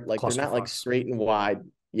nightmare. Like they're not like straight and wide.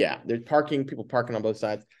 Yeah, there's people parking on both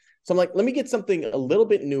sides. So I'm like, let me get something a little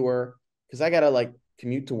bit newer because I got to like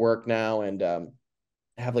commute to work now and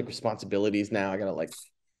have like responsibilities now. I got to like,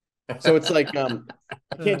 so it's like, I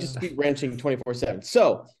can't just be wrenching 24/7.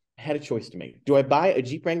 So I had a choice to make. Do I buy a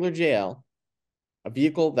Jeep Wrangler JL, a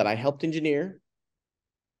vehicle that I helped engineer,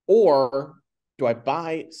 or do I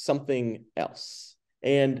buy something else?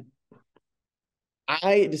 And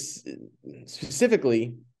I just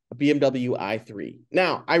specifically a BMW i3.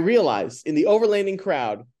 Now, I realize in the overlanding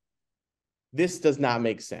crowd, this does not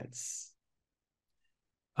make sense.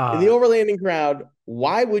 In the overlanding crowd,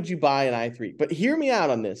 why would you buy an i3? But hear me out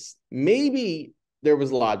on this. Maybe there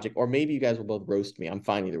was logic, or maybe you guys will both roast me. I'm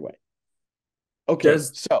fine either way. Okay.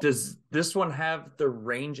 Does this one have the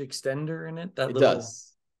range extender in it? It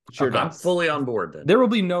does. Sure does. I'm fully on board then. There will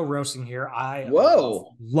be no roasting here. I love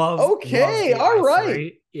okay, love all i3.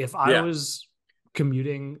 Right. If I was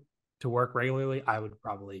commuting to work regularly, I would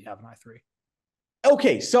probably have an i3.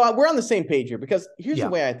 Okay, so we're on the same page here because here's the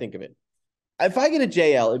way I think of it. If I get a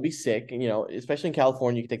JL, it'd be sick, and especially in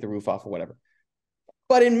California, you can take the roof off or whatever.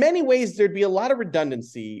 But in many ways, there'd be a lot of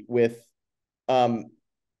redundancy with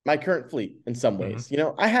my current fleet in some ways.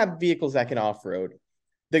 I have vehicles that can off-road.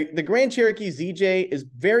 The Grand Cherokee ZJ is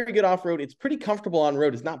very good off-road. It's pretty comfortable on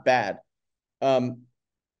road. It's not bad. It's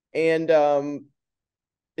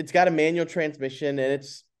got a manual transmission, and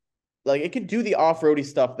it's like it can do the off-roady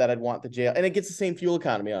stuff that I'd want the JL. And it gets the same fuel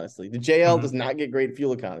economy, honestly. The JL does not get great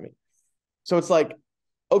fuel economy. So it's like,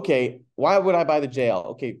 okay, why would I buy the JL?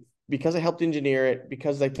 Okay, because I helped engineer it,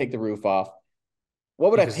 because I take the roof off. What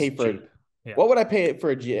would I pay for it? Yeah. What would I pay for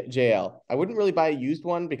a JL? I wouldn't really buy a used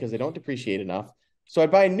one because they don't depreciate enough. So I'd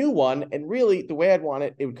buy a new one, and really the way I'd want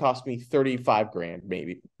it, it would cost me $35,000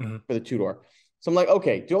 maybe for the two-door. So I'm like,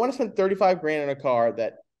 okay, do I want to spend $35,000 on a car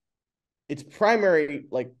that its primary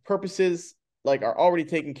like purposes like are already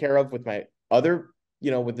taken care of with my other,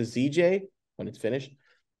 with the ZJ when it's finished?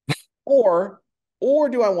 Or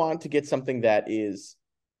do I want to get something that is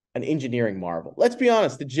an engineering marvel? Let's be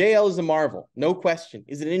honest, the JL is a marvel, no question.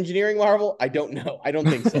 Is it an engineering marvel? I don't know. I don't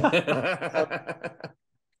think so.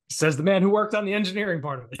 Says the man who worked on the engineering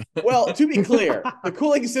part of it. Well, to be clear, the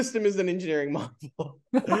cooling system is an engineering marvel.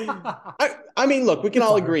 I mean, look, we can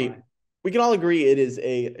all agree. We can all agree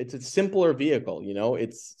it's a simpler vehicle.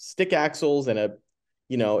 It's stick axles and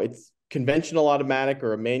it's conventional automatic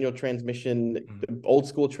or a manual transmission, old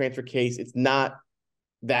school transfer case. It's not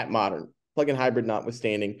that modern, plug-in hybrid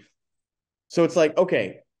notwithstanding. So it's like,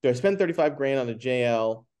 okay, do I spend $35,000 on a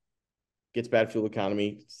JL? Gets bad fuel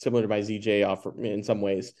economy, similar to my ZJ offer in some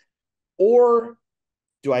ways. Or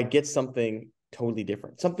do I get something totally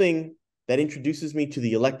different? Something that introduces me to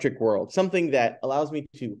the electric world, something that allows me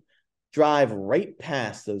to drive right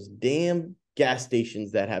past those damn gas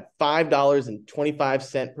stations that have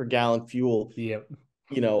 $5.25 per gallon fuel,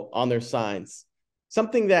 on their signs.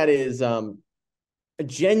 Something that is a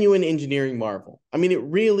genuine engineering marvel. I mean, it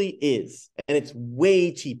really is. And it's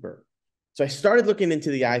way cheaper. So I started looking into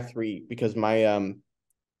the i3 because my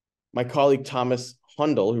colleague Thomas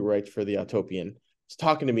Hundle, who writes for the Autopian, was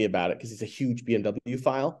talking to me about it because he's a huge BMW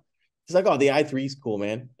file. He's like, oh, the i3 is cool,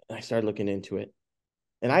 man. And I started looking into it.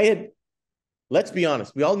 And let's be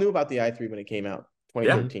honest, we all knew about the i3 when it came out,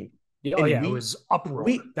 2013. Yeah. It was uproar.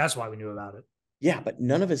 That's why we knew about it. Yeah, but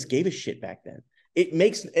none of us gave a shit back then.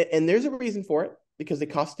 And there's a reason for it, because it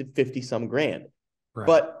costed 50-some grand. Right.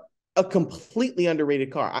 But a completely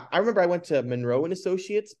underrated car. I remember I went to Monroe and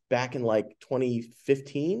Associates back in like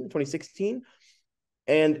 2016,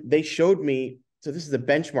 and they showed me, so this is a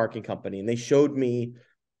benchmarking company, and they showed me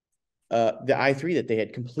the i3 that they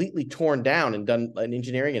had completely torn down and done an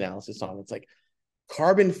engineering analysis on. It's like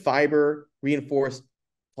carbon fiber reinforced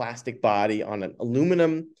plastic body on an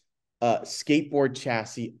aluminum skateboard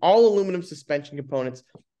chassis, all aluminum suspension components.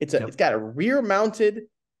 It's got a rear mounted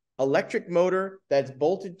electric motor that's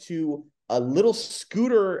bolted to a little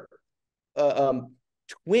scooter twin.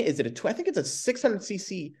 Is it a twin? I think it's a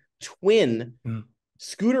 600cc twin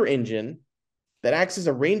scooter engine that acts as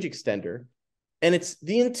a range extender. And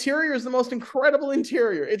the interior is the most incredible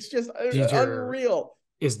interior. It's just unreal.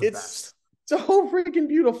 Is the best. So freaking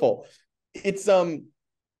beautiful. It's the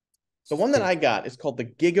one that I got is called the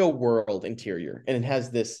Giga World interior, and it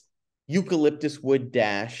has this eucalyptus wood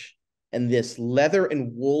dash and this leather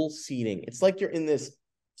and wool seating. It's like you're in this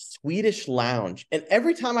Swedish lounge. And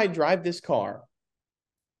every time I drive this car,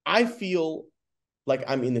 I feel like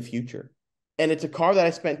I'm in the future. And it's a car that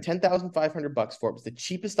I spent $10,500 for. It was the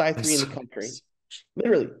cheapest i3 in the country.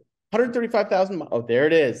 Literally, 135,000. Oh, there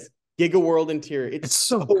it is. Giga World interior. It's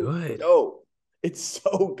so good. Dope. It's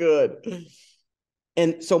so good.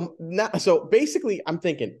 And so basically, I'm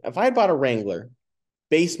thinking if I had bought a Wrangler,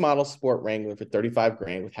 base model sport Wrangler for 35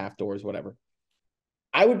 grand with half doors, whatever,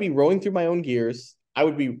 I would be rolling through my own gears. I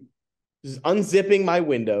would be just unzipping my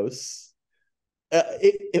windows.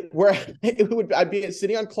 I'd be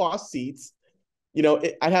sitting on cloth seats.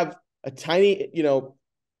 I'd have a tiny,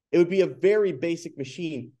 it would be a very basic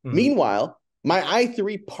machine. Mm-hmm. Meanwhile, my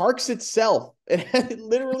i3 parks itself. It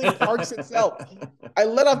literally parks itself. I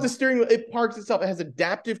let off the steering wheel. It parks itself. It has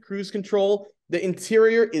adaptive cruise control. The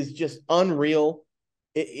interior is just unreal.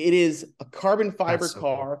 It is a carbon fiber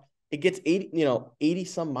car. Cool. It gets 80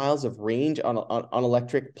 some miles of range on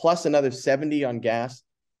electric, plus another 70 on gas.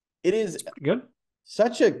 It is good.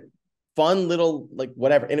 Such a fun little, like,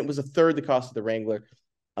 whatever. And it was a third the cost of the Wrangler.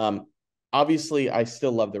 Obviously I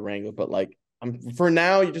still love the Wrangler, but like, for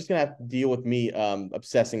now, you're just gonna have to deal with me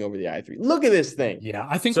obsessing over the i3. Look at this thing. Yeah,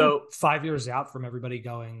 I think we're 5 years out from everybody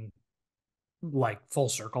going like full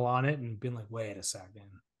circle on it and being like, wait a second.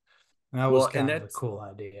 That was kind of a cool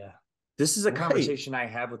idea. This is a conversation I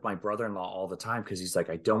have with my brother-in-law all the time because he's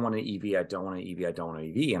like, I don't want an EV, I don't want an EV, I don't want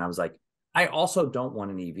an EV. And I was like, I also don't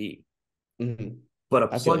want an EV. Mm-hmm. But a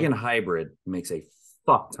plug-in hybrid makes a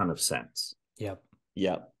fuck ton of sense. Yep.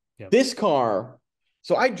 This car,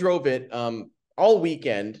 so I drove it all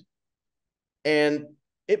weekend, and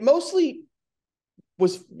it mostly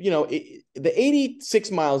was, the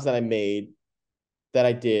 86 miles that I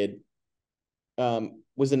did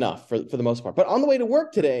was enough for the most part. But on the way to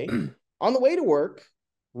work today,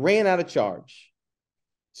 ran out of charge.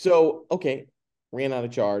 So, ran out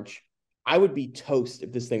of charge. I would be toast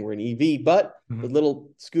if this thing were an EV, but the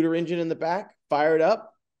little scooter engine in the back, fired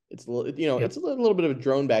up. It's a little, it's a little bit of a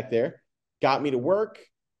drone back there. Got me to work.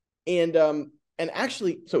 And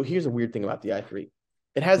actually, so here's a weird thing about the i3.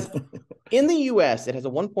 It has, in the US, it has a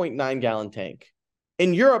 1.9 gallon tank.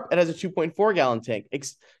 In Europe, it has a 2.4 gallon tank.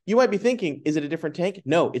 You might be thinking, is it a different tank?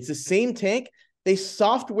 No, it's the same tank. They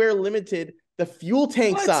software limited the fuel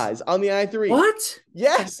tank size on the i3. What?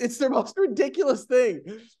 Yes, it's their most ridiculous thing.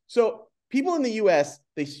 So people in the US,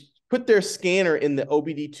 they put their scanner in the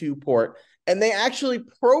OBD2 port, and they actually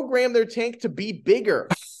program their tank to be bigger.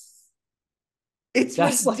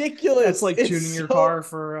 That's ridiculous. That's like tuning your car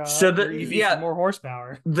for your EV for more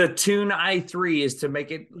horsepower. The tune i3 is to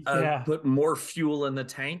make it put more fuel in the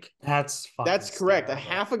tank. That's correct. A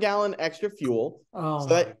half a gallon extra fuel. Oh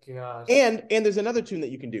my god. And there's another tune that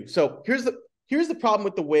you can do. So here's the problem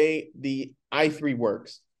with the way the i3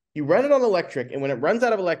 works. You run it on electric, and when it runs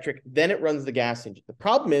out of electric, then it runs the gas engine. The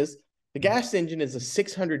problem is the gas engine is a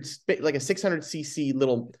 600cc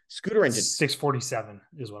little scooter engine. 647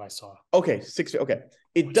 is what I saw. Okay,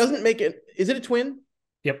 it doesn't make it. Is it a twin?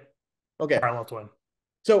 Yep. Okay. Parallel twin.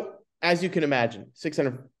 So as you can imagine,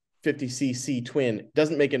 650cc twin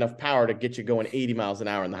doesn't make enough power to get you going 80 miles an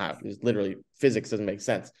hour in the highway. It's literally, physics doesn't make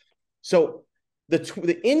sense. So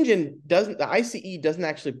the engine doesn't, the ICE doesn't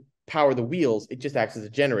actually power the wheels. It just acts as a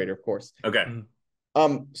generator, of course. Okay.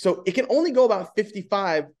 So it can only go about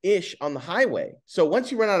 55-ish on the highway. So once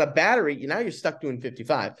you run out of battery, now you're stuck doing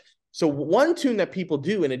 55. So one tune that people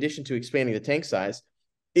do, in addition to expanding the tank size,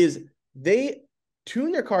 is they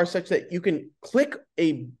tune their car such that you can click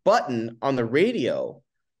a button on the radio,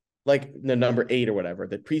 like the number 8 or whatever,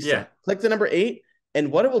 the preset. Yeah. Click the number 8, and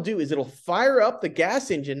what it will do is it'll fire up the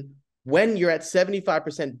gas engine when you're at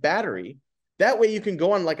 75% battery. That way you can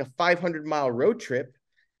go on like a 500-mile road trip,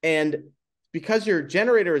 and because your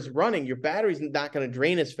generator is running, your battery's not going to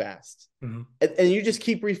drain as fast. Mm-hmm. And you just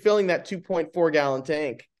keep refilling that 2.4 gallon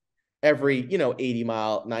tank every, 80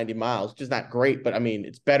 90 miles, which is not great, but I mean,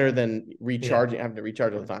 it's better than having to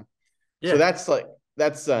recharge all the time. Yeah. So that's how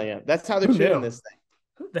they're tuning this thing.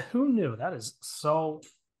 Who knew? That is so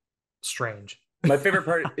strange. My favorite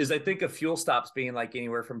part is I think of fuel stops being like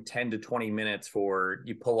anywhere from 10 to 20 minutes for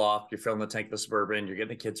you pull off, you're filling the tank of the Suburban, you're getting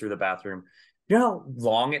the kids through the bathroom. You know how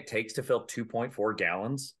long it takes to fill 2.4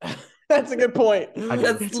 gallons? That's a good point.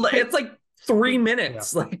 It's like 3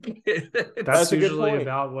 minutes. Yeah. Like that's usually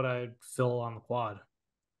about what I fill on the quad.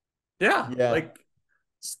 Yeah. Like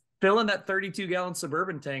filling that 32-gallon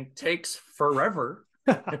Suburban tank takes forever.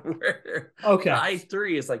 Okay. The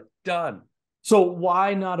i3 is like done. So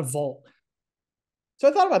why not a Volt? So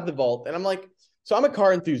I thought about the Volt, and I'm like, so I'm a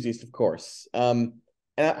car enthusiast, of course. And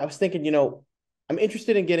I was thinking, I'm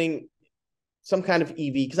interested in getting some kind of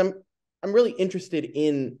EV because I'm really interested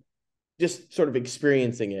in just sort of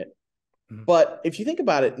experiencing it. Mm-hmm. But if you think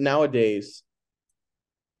about it nowadays,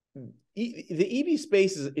 the EV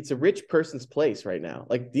space it's a rich person's place right now.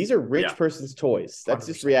 Like these are rich person's toys. That's 100%.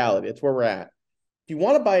 Just reality. It's where we're at. If you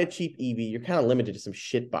want to buy a cheap EV, you're kind of limited to some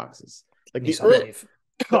shit boxes. Like the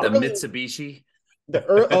Mitsubishi. The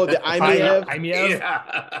IMEV.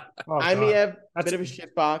 Yeah. IMEV, bit of a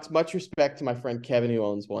shit box. Much respect to my friend Kevin who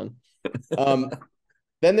owns one. Then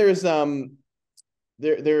there's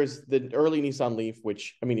there's the early Nissan Leaf,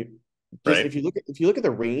 which I mean, if you look at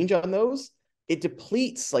the range on those, it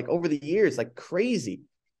depletes like over the years like crazy.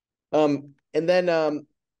 And then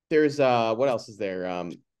there's what else is there?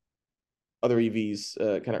 Other EVs,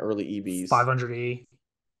 kind of early EVs. 500e.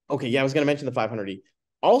 Okay, yeah, I was going to mention the 500e.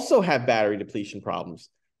 Also have battery depletion problems,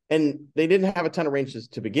 and they didn't have a ton of ranges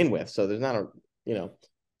to begin with, so there's not a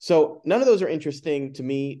so none of those are interesting to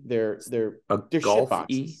me. They're Golf shit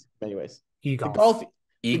boxes. Anyways, e-Golf.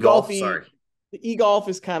 Sorry, the e-Golf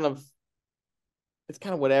is kind of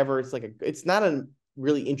whatever. It's like it's not a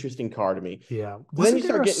really interesting car to me. Yeah. Then you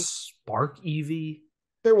start getting Spark EV.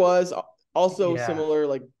 There was also similar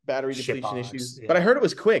like battery depletion issues, but I heard it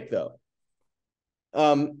was quick though.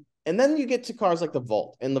 And then you get to cars like the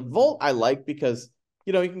Volt. And the Volt I like because,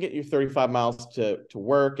 you can get your 35 miles to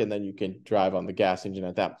work, and then you can drive on the gas engine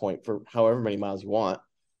at that point for however many miles you want.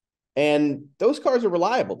 And those cars are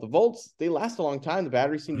reliable. The Volts, they last a long time. The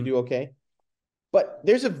batteries seem to do okay. But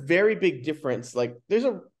there's a very big difference. Like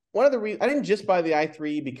one of the reasons I didn't just buy the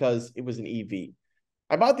i3 because it was an EV.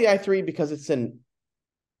 I bought the i3 because it's an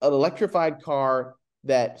electrified car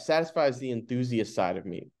that satisfies the enthusiast side of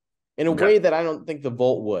me in a way that I don't think the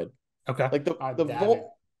Volt would. Okay. Like the Volt,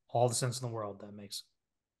 all the sense in the world that makes.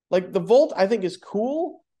 Like the Volt, I think is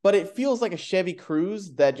cool, but it feels like a Chevy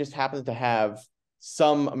Cruze that just happens to have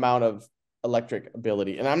some amount of electric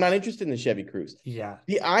ability. And I'm not interested in the Chevy Cruze. Yeah.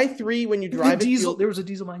 The i3, when you drive there was a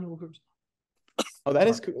diesel manual Cruze. Oh, that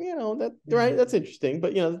is cool. Right. That's interesting.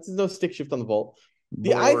 But there's no stick shift on the Volt.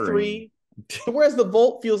 The i3, whereas the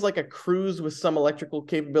Volt feels like a Cruze with some electrical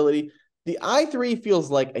capability. The i3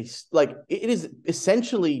 feels like it is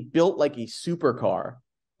essentially built like a supercar.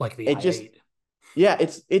 Like the i8.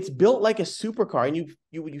 It's built like a supercar, and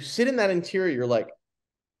you sit in that interior, you're like,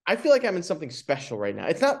 I feel like I'm in something special right now.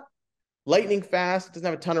 It's not lightning fast, it doesn't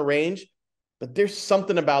have a ton of range, but there's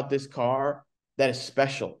something about this car that is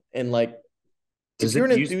special. And like, if you're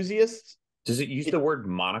an enthusiast, does it use the word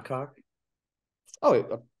monocoque?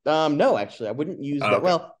 Oh, no, actually, I wouldn't use that. Okay.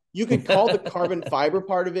 Well, you could call the carbon fiber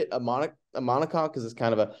part of it a monocoque because it's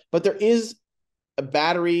kind of but there is a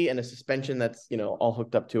battery and a suspension that's, all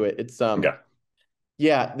hooked up to it. It's,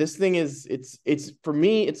 this thing is, it's for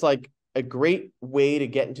me, it's like a great way to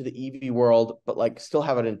get into the EV world, but like still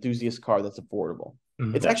have an enthusiast car that's affordable.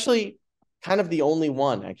 Mm-hmm. It's actually kind of the only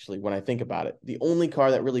one, actually, when I think about it, the only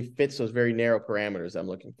car that really fits those very narrow parameters I'm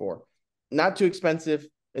looking for. Not too expensive,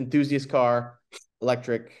 enthusiast car,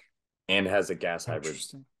 electric. And has a gas hybrid.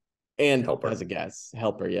 And has a gas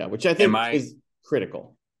helper, which I think is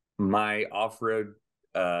critical. My off-road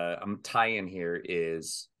tie-in here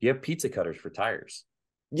is you have pizza cutters for tires.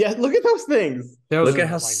 Yeah, look at those things. Look at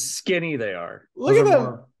how skinny they are. Look at them.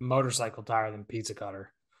 More motorcycle tire than pizza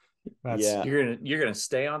cutter. You're gonna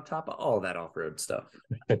stay on top of all that off-road stuff.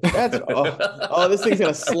 That's this thing's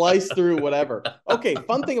gonna slice through whatever. Okay,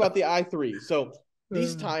 fun thing about the i3. So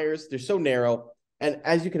these tires, they're so narrow. And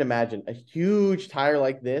as you can imagine, a huge tire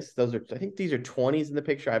like this, I think these are 20s in the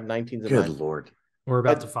picture. I have 19s in mine. Good Lord. We're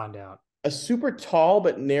about to find out. A super tall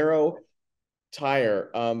but narrow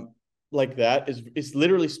tire like that is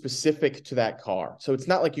literally specific to that car. So it's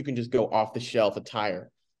not like you can just go off the shelf a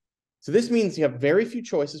tire. So this means you have very few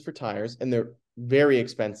choices for tires, and they're very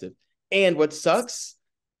expensive. And what sucks,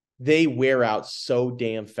 they wear out so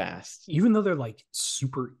damn fast. Even though they're like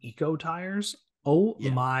super eco tires,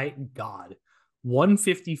 my God.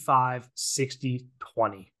 155, 60,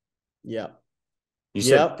 20. Yeah. You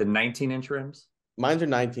said the 19-inch rims? Mine are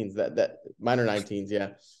 19s. Mine are 19s, yeah.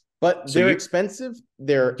 But they're expensive.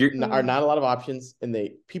 There are not a lot of options, and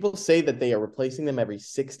people say that they are replacing them every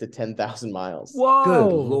 6,000 to 10,000 miles. Whoa. Good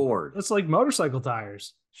Lord. That's like motorcycle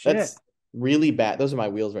tires. Shit. That's really bad. Those are my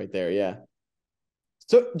wheels right there, yeah.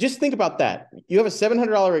 So just think about that. You have a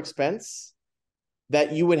 $700 expense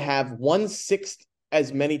that you would have 1/6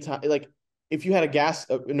 as many times. Like, if you had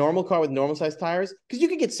a normal car with normal size tires, because you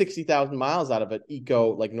could get 60,000 miles out of an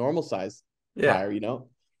eco, like normal size tire,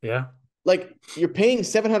 Yeah. Like you're paying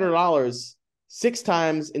 $700 6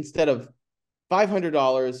 times instead of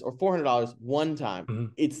 $500 or $400 one time. Mm-hmm.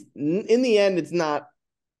 It's in the end, it's not,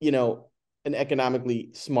 an economically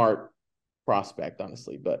smart prospect,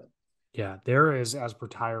 honestly, but. Yeah, there is, as per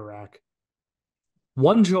Tire Rack,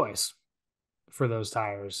 one choice for those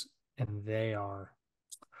tires, and they are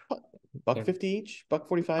 $150 each,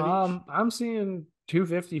 $145 each. I'm seeing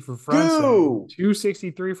 $250 for fronts and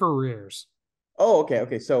 $263 for rears. Oh,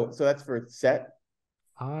 okay. So that's for set.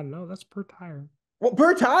 No, that's per tire. Well,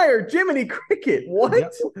 per tire, Jiminy Cricket. What?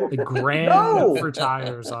 Yep. The grand for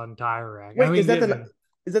tires on Tire Rack. Wait, is that the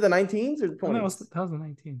 19s or the 20s? No, that was the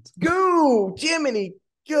 19s. Go, Jiminy.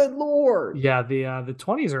 Good Lord. Yeah, the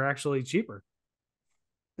 20s are actually cheaper.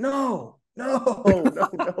 No.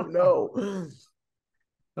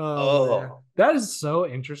 Oh. That is so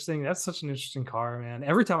interesting. That's such an interesting car, man.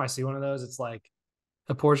 Every time I see one of those, it's like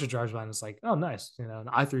a Porsche drives by and it's like, oh, nice. An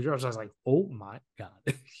i3 drives. I was like, oh my God.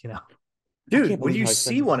 Dude, when you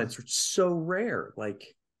see one, it's so rare. Like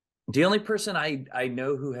the only person I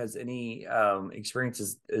know who has any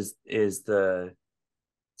experience is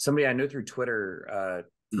somebody I know through Twitter,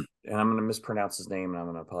 and I'm going to mispronounce his name, and I'm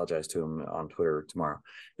going to apologize to him on Twitter tomorrow.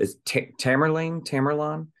 Is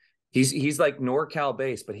Tamerlan? He's like NorCal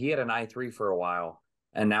based, but he had an i3 for a while,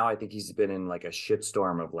 and now I think he's been in like a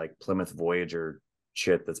shitstorm of like Plymouth Voyager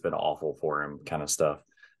shit that's been awful for him, kind of stuff.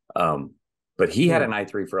 But he had an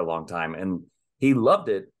i3 for a long time, and he loved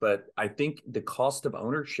it. But I think the cost of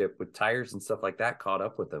ownership with tires and stuff like that caught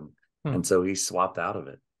up with him, and so he swapped out of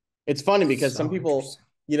it. It's funny because some people,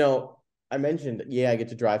 I mentioned, I get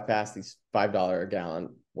to drive past these $5 a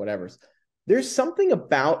gallon whatevers. There's something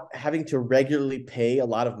about having to regularly pay a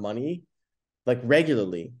lot of money, like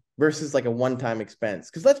regularly, versus like a one-time expense.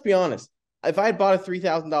 Because let's be honest, if I had bought a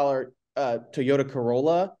 $3,000 Toyota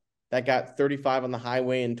Corolla that got 35 on the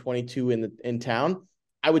highway and 22 in town,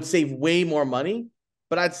 I would save way more money,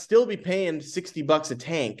 but I'd still be paying $60 a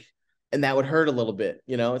tank, and that would hurt a little bit.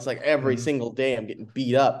 It's like every single day I'm getting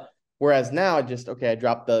beat up. Whereas now I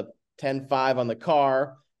drop the 10.5 on the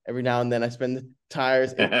car. Every now and then I spend the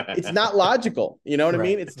tires. It's not logical. You know what I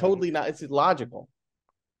mean? It's totally not. It's illogical.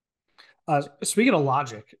 Speaking of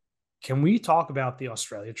logic, can we talk about the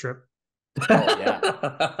Australia trip? Oh,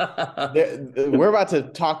 yeah. We're about to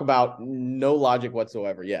talk about no logic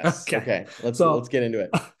whatsoever. Yes. Okay. Let's get into it.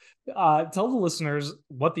 Tell the listeners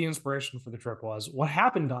what the inspiration for the trip was, what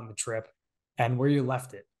happened on the trip, and where you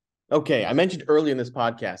left it. Okay. I mentioned earlier in this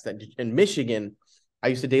podcast that in Michigan, I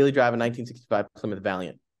used to daily drive a 1965 Plymouth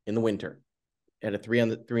Valiant in the winter. It had a three on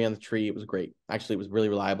the tree. It was great. Actually, it was really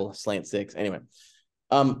reliable. Slant six. Anyway,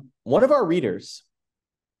 one of our readers,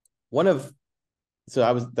 so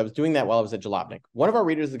I was doing that while I was at Jalopnik. One of our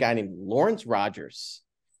readers is a guy named Lawrence Rogers.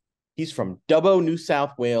 He's from Dubbo, New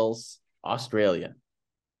South Wales, Australia.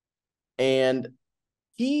 And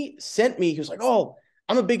he sent me, he was like, oh,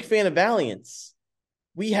 I'm a big fan of Valiants.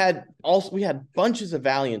 We had bunches of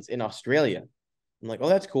Valiants in Australia. I'm like, oh,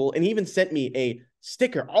 that's cool. And he even sent me a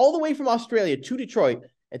sticker all the way from Australia to Detroit.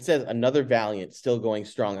 It says another Valiant still going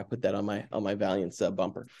strong. I put that on my Valiant's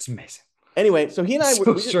bumper. It's amazing. Anyway, so he and I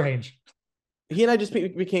were strange. He and I just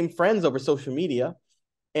became friends over social media.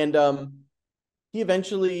 And he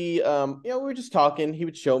eventually, we were just talking. He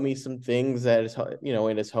would show me some things at his,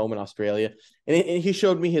 in his home in Australia. And he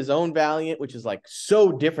showed me his own Valiant, which is like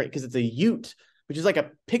so different because it's a Ute, which is like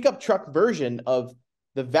a pickup truck version of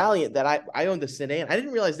the Valiant that I owned the sedan. I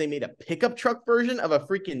didn't realize they made a pickup truck version of a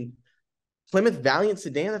freaking Plymouth Valiant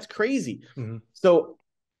sedan. That's crazy. Mm-hmm. So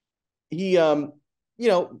he,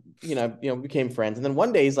 became friends. And then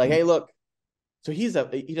one day he's like, hey, look. So he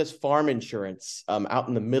does farm insurance out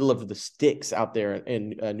in the middle of the sticks out there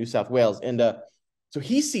in New South Wales. And so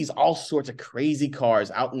he sees all sorts of crazy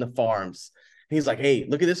cars out in the farms. And he's like, hey,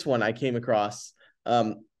 look at this one I came across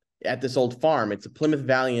at this old farm. It's a Plymouth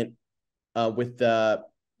Valiant with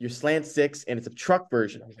your slant six, and it's a truck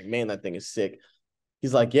version. I was like, man, that thing is sick.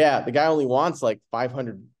 He's like, yeah, the guy only wants like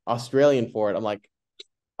 500 Australian for it. I'm like,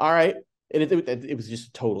 all right. And it was just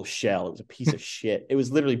a total shell. It was a piece of shit. It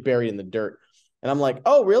was literally buried in the dirt. And I'm like,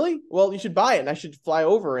 oh, really? Well, you should buy it, and I should fly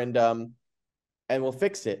over and we'll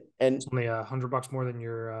fix it. And it's only $100 more than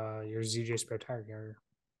your ZJ spare tire carrier.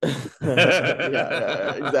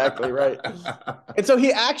 yeah, exactly right. And so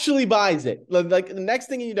he actually buys it. Like the next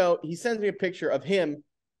thing you know, he sends me a picture of him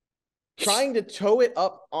trying to tow it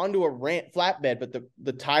up onto a flatbed, but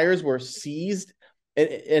the tires were seized,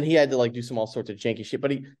 and he had to like do all sorts of janky shit. But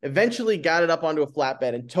he eventually got it up onto a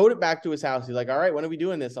flatbed and towed it back to his house. He's like, all right, when are we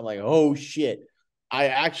doing this? I'm like, oh shit.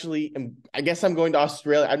 I guess I'm going to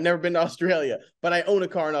Australia. I've never been to Australia, but I own a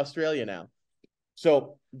car in Australia now.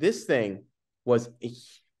 So this thing was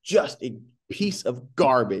just a piece of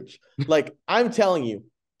garbage. Like, I'm telling you,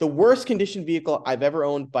 the worst conditioned vehicle I've ever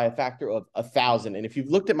owned by a factor of 1,000. And if you've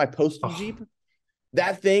looked at my postal Jeep,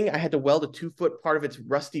 that thing, I had to weld a 2-foot part of its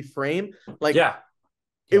rusty frame. Like,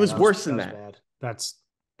 it was worse than that. Bad.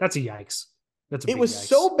 That's a yikes. It was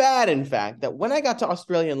so bad, in fact, that when I got to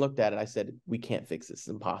Australia and looked at it, I said, we can't fix this. It's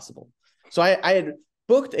impossible. So I had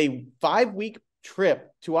booked a 5-week trip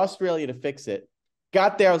to Australia to fix it.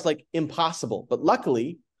 Got there, I was like, impossible. But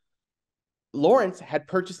luckily, Lawrence had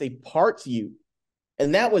purchased a parts ute,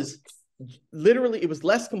 and that was literally, it was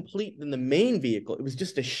less complete than the main vehicle. It was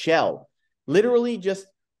just a shell, literally just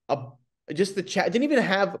the chat. It didn't even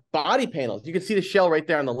have body panels. You can see the shell right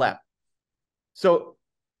there on the left. So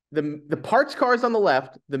the parts car is on the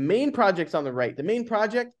left, the main project's on the right. The main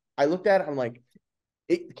project, I looked at it, I'm like,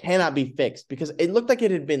 it cannot be fixed because it looked like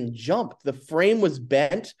it had been jumped. The frame was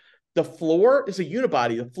bent. The floor is a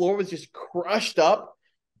unibody. The floor was just crushed up.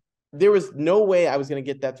 There was no way I was going to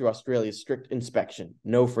get that through Australia's strict inspection.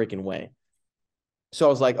 No freaking way. So I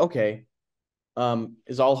was like, okay,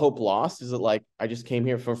 is all hope lost? Is it like I just came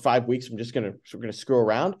here for 5 weeks? We're going to screw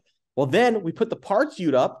around. Well, then we put the parts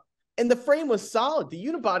ute up and the frame was solid. The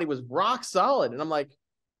unibody was rock solid. And I'm like,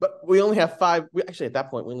 but we only have actually at that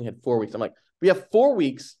point, we only had 4 weeks. I'm like, we have 4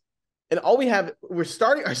 weeks and all we have, our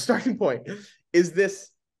starting point is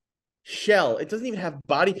this shell. It doesn't even have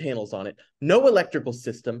body panels on it. No electrical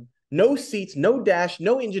system, no seats, no dash,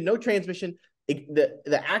 no engine, no transmission.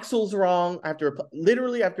 The axle's wrong. I have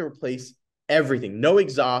to replace everything. No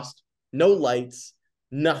exhaust, no lights,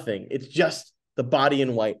 nothing. It's just the body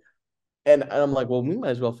in white. And I'm like, well, we might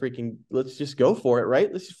as well let's just go for it,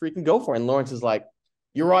 right? Let's just freaking go for it. And Lawrence is like,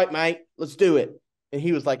 you're right, mate. Let's do it. And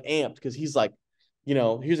he was like amped because he's like,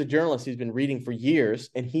 here's a journalist he's been reading for years.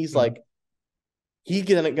 And he's like, he's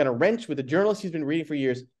gonna wrench with a journalist he's been reading for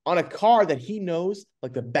years on a car that he knows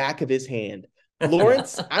like the back of his hand.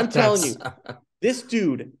 Lawrence, I'm telling you, this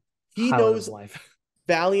dude, he knows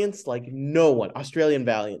Valiants like no one, Australian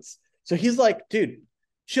Valiants. So he's like, dude,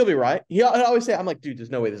 she'll be right. I always say, I'm like, dude, there's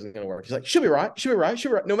no way this is gonna work. He's like, she'll be right,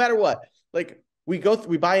 no matter what. Like we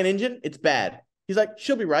buy an engine, it's bad. He's like,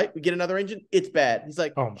 she'll be right. We get another engine, it's bad. He's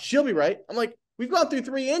like, she'll be right. I'm like, we've gone through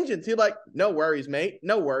 3 engines. He's like, no worries, mate,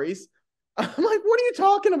 no worries. I'm like, what are you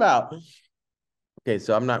talking about? Okay,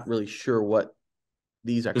 so I'm not really sure what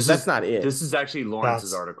these are. That's not it. This is actually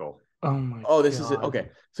Lawrence's article. Oh my! Oh, this is it. Okay,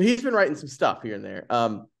 so he's been writing some stuff here and there.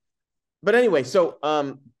 But anyway, so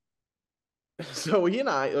he and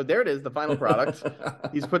I, there it is, the final product.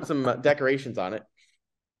 He's put some decorations on it.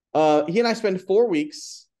 He and I spend 4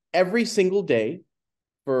 weeks every single day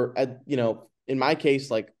for, in my case,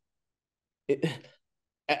 like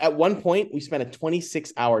at one point we spent a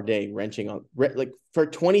 26-hour day wrenching on, like for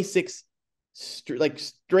 26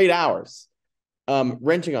 straight hours,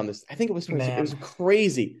 wrenching on this. I think it was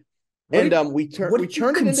crazy. And we turned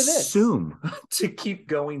it into this to keep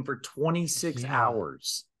going for 26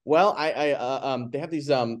 hours. Well, they have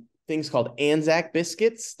these things called Anzac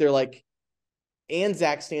biscuits. They're like,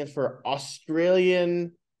 Anzac stands for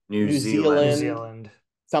Australian, New Zealand.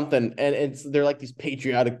 Something, and they're like these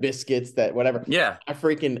patriotic biscuits that whatever. Yeah,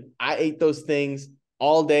 I ate those things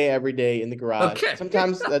all day, every day in the garage. Okay.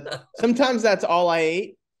 Sometimes that's all I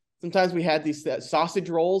ate. Sometimes we had these sausage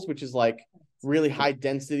rolls, which is like really high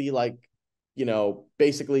density, like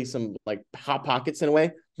basically some like Hot Pockets in a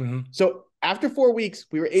way. Mm-hmm. So after 4 weeks,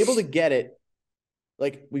 we were able to get it.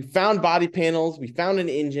 Like we found body panels, we found an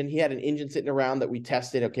engine. He had an engine sitting around that we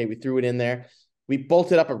tested. Okay, we threw it in there. We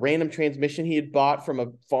bolted up a random transmission he had bought from a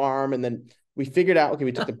farm, and then we figured out, okay,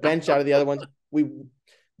 we took the bench out of the other ones.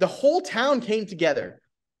 The whole town came together.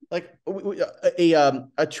 Like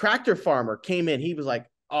a tractor farmer came in. He was like,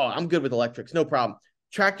 oh, I'm good with electrics, no problem.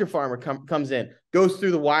 Tractor farmer comes in, goes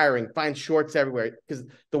through the wiring, finds shorts everywhere because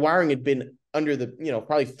the wiring had been under the,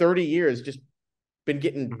 probably 30 years, just been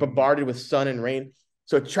getting bombarded with sun and rain.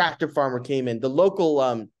 So a tractor farmer came in. The local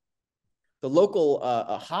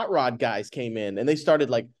hot rod guys came in, and they started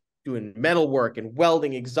like doing metal work and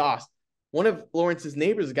welding exhaust. One of Lawrence's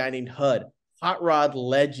neighbors, a guy named Hud, hot rod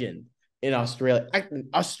legend in Australia,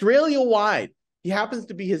 Australia-wide. He happens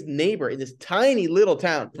to be his neighbor in this tiny little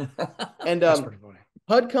town. And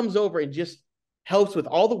Hud comes over and just helps with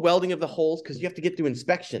all the welding of the holes because you have to get through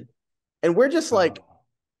inspection. And we're just like,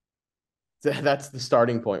 that's the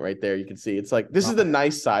starting point right there. You can see it's like, this is the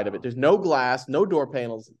nice side of it. There's no glass, no door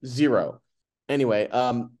panels, zero. Anyway,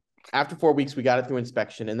 after 4 weeks, we got it through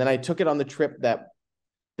inspection. And then I took it on the trip that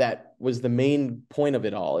was the main point of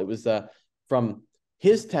it all. It was from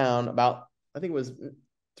his town, about, I think it was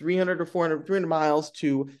 300 miles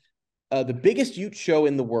to the biggest ute show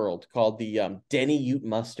in the world called the Denny Ute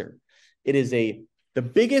Muster. It is the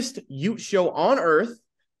biggest ute show on earth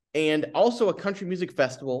and also a country music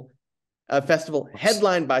festival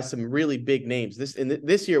headlined by some really big names.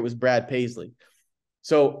 This year it was Brad Paisley.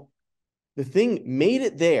 So the thing made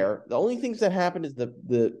it there. The only things that happened is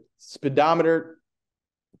the speedometer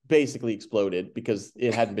basically exploded because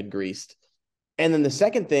it hadn't been greased. And then the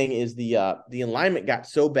second thing is the alignment got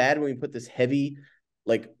so bad when we put this heavy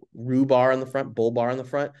like bull bar on the front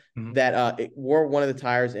that it wore one of the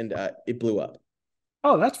tires and it blew up.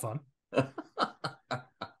 Oh, that's fun. So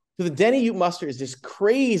the Denny Ute muster is just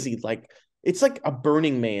crazy. Like it's like a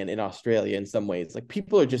Burning Man in Australia in some ways. Like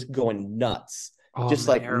people are just going nuts. Just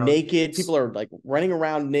like naked. People are like running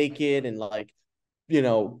around naked and like, you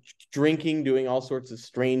know, drinking, doing all sorts of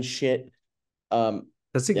strange shit.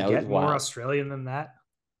 Does it get more Australian than that?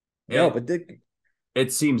 No, but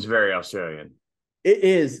it seems very Australian. It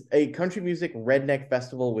is a country music redneck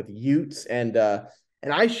festival with Utes, and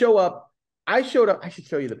I showed up. I should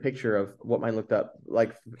show you the picture of what mine looked up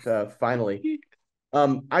like. Finally,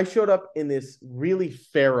 I showed up in this really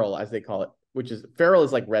feral, as they call it, which is feral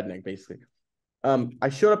is like redneck basically. I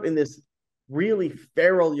showed up in this really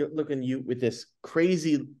feral looking Ute with this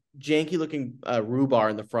crazy janky looking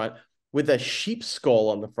rhubarb in the front with a sheep skull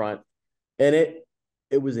on the front, and it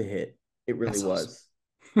was a hit. It really was.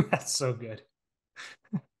 Awesome. That's so good.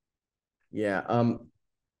 Yeah.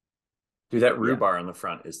 Dude, that rhubarb on the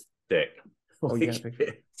front is thick. Oh, you got a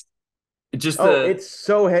picture? It's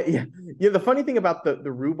so heavy. Yeah. The funny thing about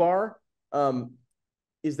the rhubarb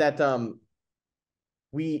is that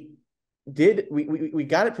we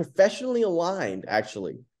got it professionally aligned.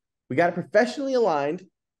 Actually, we got it professionally aligned,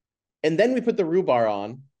 and then we put the rhubarb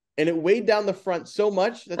on, and it weighed down the front so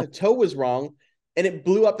much that the toe was wrong, and it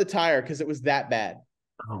blew up the tire because it was that bad.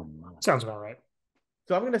 Oh, sounds about right.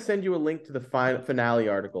 So I'm going to send you a link to the finale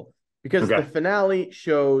article because the finale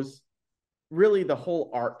shows really the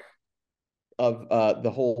whole arc of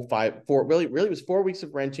the whole really it was 4 weeks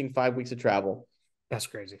of wrenching, 5 weeks of travel. That's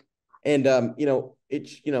crazy. And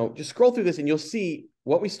just scroll through this and you'll see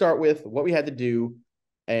what we start with, what we had to do,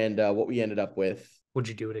 and what we ended up with. Would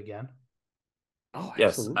you do it again? Oh,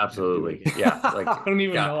 yes, absolutely. Yeah, like I don't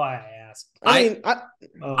even know why I asked.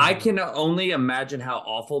 I can only imagine how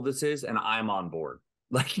awful this is, and I'm on board.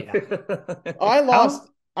 Like, I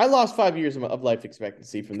lost 5 years of life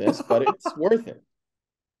expectancy from this, but it's worth it.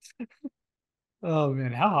 Oh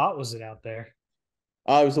man, how hot was it out there?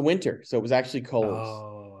 It was the winter, so it was actually cold.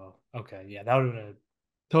 Oh, okay, yeah, that would have been a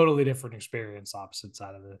totally different experience, opposite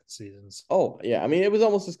side of the seasons. Oh yeah, I mean it was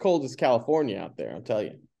almost as cold as California out there. I'll tell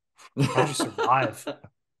you. How'd you survive?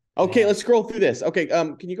 Okay, let's scroll through this. Okay,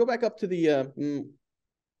 can you go back up to the a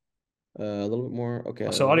little bit more?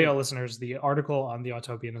 Okay. So audio listeners, the article on the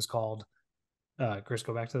Autopian is called Chris,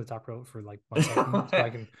 go back to the top row for like 1 second. So I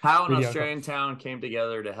can How an Australian town came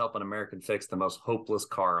together to help an American fix the most hopeless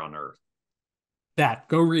car on earth.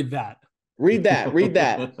 Go read that. Read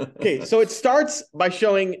that. Okay, so it starts by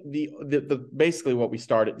showing the basically what we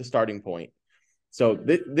started, the starting point. So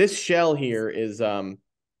this shell here is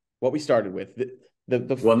what we started with. The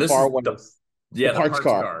parts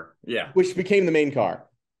car. Yeah. Which became the main car.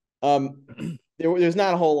 There's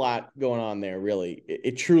not a whole lot going on there, really.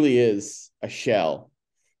 It truly is a shell.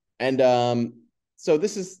 And so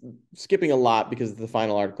this is skipping a lot because of the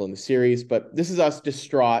final article in the series, but this is us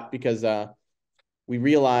distraught because we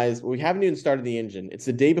realize we haven't even started the engine. It's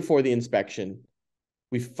the day before the inspection.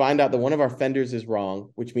 We find out that one of our fenders is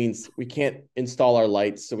wrong, which means we can't install our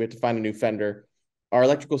lights, so we have to find a new fender. Our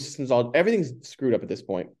electrical system's everything's screwed up at this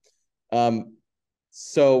point.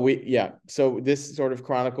 So this sort of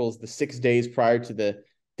chronicles the 6 days prior to the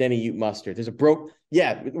Denny Ute muster.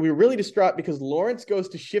 We were really distraught because Lawrence goes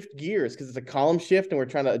to shift gears because it's a column shift and we're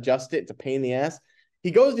trying to adjust it. It's a pain in the ass.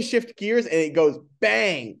 He goes to shift gears and it goes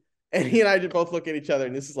bang. And he and I just both look at each other,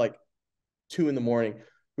 and this is like 2 a.m.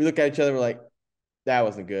 We look at each other, we're like, that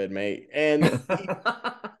wasn't good, mate. And he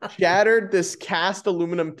shattered this cast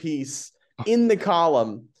aluminum piece in the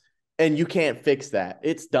column, and you can't fix that.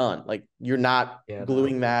 It's done. Like you're not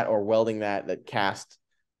gluing that or welding that cast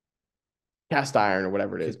iron or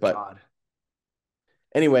whatever it is. But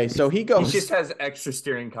anyway, so he goes. He just has extra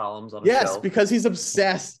steering columns on his shelf. Because he's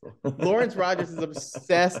obsessed. Lawrence Rogers is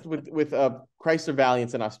obsessed with Chrysler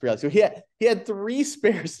Valiants in Australia. So he had 3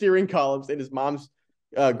 spare steering columns in his mom's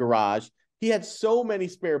garage. He had so many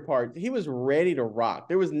spare parts. He was ready to rock.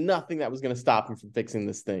 There was nothing that was going to stop him from fixing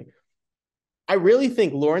this thing. I really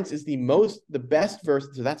think Lawrence is the best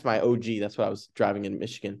version. So that's my OG. That's what I was driving in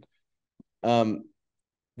Michigan. I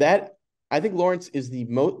think Lawrence is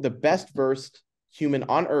the best versed human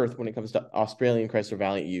on earth when it comes to Australian Chrysler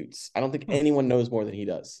Valiant Utes. I don't think anyone knows more than he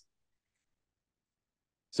does.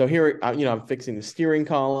 So here, I'm fixing the steering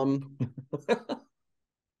column.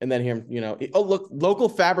 And then here, look, local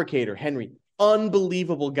fabricator, Henry,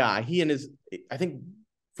 unbelievable guy. He and his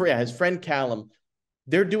friend Callum,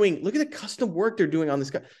 look at the custom work they're doing on this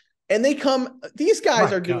guy. And these guys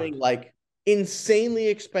My are God. doing like insanely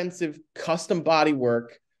expensive custom body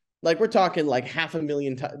work. Like we're talking like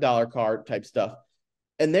 $500,000 car type stuff.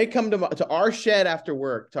 And they come to our shed after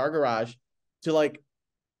work, to our garage, to like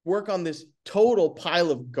work on this total pile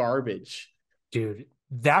of garbage. Dude,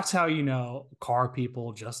 that's how you know car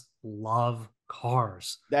people just love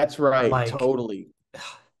cars. That's right. Like, totally.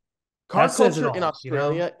 Car that says it culture all, in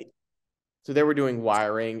Australia. So they were doing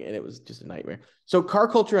wiring and it was just a nightmare. So car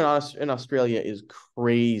culture in Australia is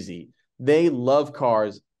crazy. They love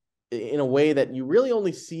cars in a way that you really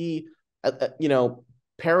only see,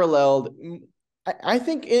 paralleled. I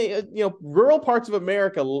think, rural parts of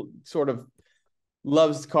America sort of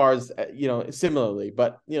loves cars, similarly.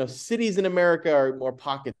 But, cities in America are more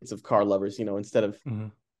pockets of car lovers, instead of,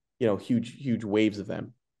 huge, huge waves of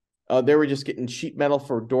them. They were just getting sheet metal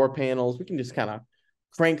for door panels. We can just kind of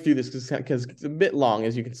crank through this because it's a bit long,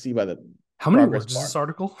 as you can see by the How many words is this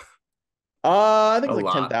article? I think A like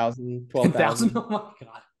lot. 10,000, 12,000. Oh my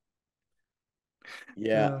God.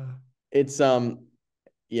 Yeah. It's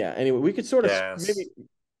anyway, we could sort of maybe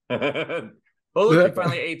well, look, you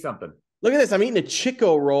finally ate something. Look at this. I'm eating a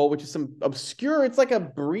Chico roll, which is some obscure, it's like a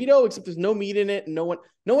burrito, except there's no meat in it, and no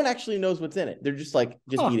one actually knows what's in it. They're just like,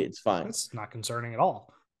 eat it, it's fine. That's not concerning at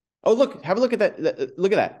all. Oh, look, have a look at that.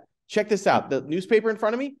 Look at that. Check this out. The newspaper in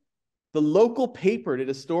front of me, the local paper did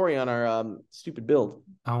a story on our stupid build.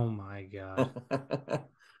 Oh my God.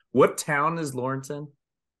 What town is Lawrence in?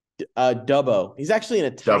 Dubbo. He's actually in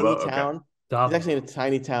a tiny town. Okay. He's actually in a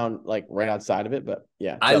tiny town, like right outside of it. But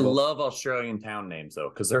yeah, I love Australian town names though,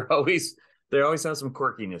 because they always have some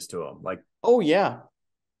quirkiness to them. Like, oh yeah.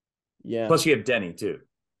 Plus, you have Denny too.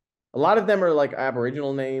 A lot of them are like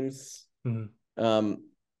Aboriginal names. Mm-hmm.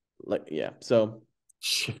 So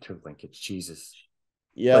shifter linkage, Jesus.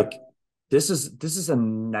 Yeah, like this is a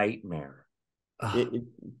nightmare. It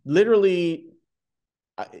literally,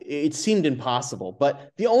 it seemed impossible.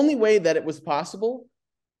 But the only way that it was possible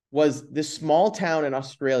was this small town in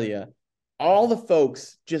Australia. All the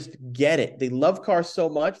folks just get it. They love cars so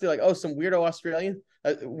much. They're like, oh, some weirdo Australian,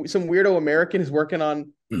 some weirdo American is working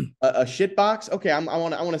on a shit box. Okay, I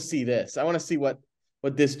want to see this. I want to see what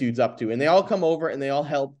this dude's up to. And they all come over and they all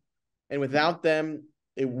help. And without them,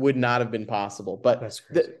 it would not have been possible. But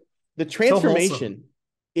the transformation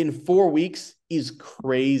in 4 weeks is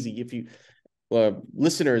crazy. If you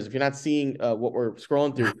listeners, if you're not seeing what we're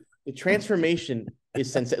scrolling through, the transformation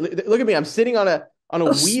is sensational. Look at me. I'm sitting on a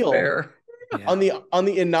wheel on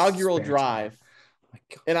the inaugural drive.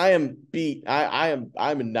 And I am beat. I'm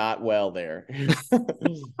not well there. Look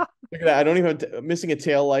at that. I don't even missing a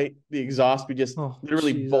tail light. The exhaust, we just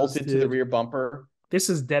literally bolted to the rear bumper. This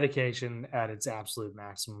is dedication at its absolute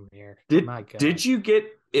maximum here. Did you get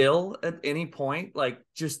ill at any point? Like,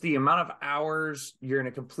 just the amount of hours you're in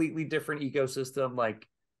a completely different ecosystem. Like,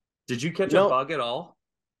 did you catch a bug at all?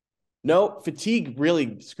 No, fatigue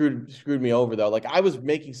really screwed me over though. Like, I was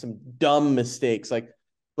making some dumb mistakes, like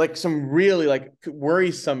some really like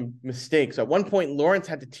worrisome mistakes. At one point, Lawrence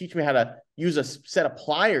had to teach me how to use a set of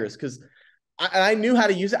pliers because I knew how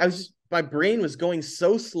to use it. My brain was going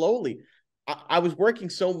so slowly. I was working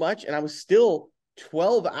so much and I was still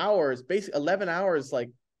 12 hours, basically 11 hours, like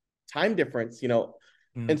time difference,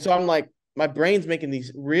 And so I'm like, my brain's making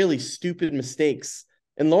these really stupid mistakes.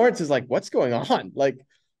 And Lawrence is like, what's going on? Like,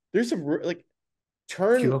 there's some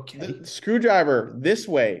turn the screwdriver this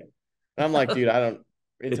way. And I'm like, dude, I don't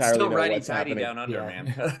entirely know what's happening. Down under,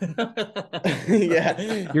 man.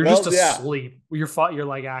 Yeah. You're just asleep. You're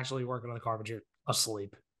like actually working on the car, but you're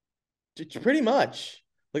asleep. Pretty much.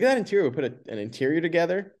 Look at that interior. We put an interior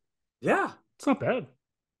together. Yeah. It's not bad.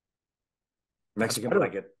 Mexican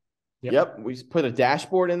blanket. Yep. We put a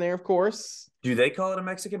dashboard in there, of course. Do they call it a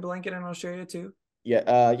Mexican blanket in Australia too?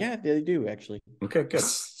 Yeah. Yeah, they do actually. Okay, good.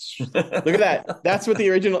 Look at that. That's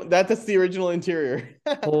the original interior.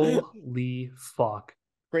 Holy fuck.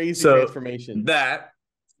 Crazy transformation.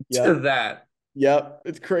 To that. Yep.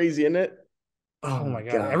 It's crazy, isn't it? Oh my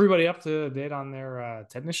God. Everybody up to date on their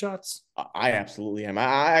tetanus shots? I absolutely am.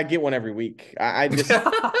 I get one every week. I just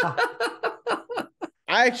I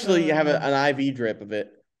actually have an IV drip of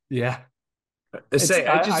it. Yeah. I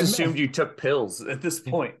just assumed you took pills at this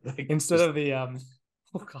point. Like, instead of the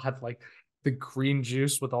like the green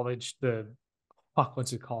juice with all the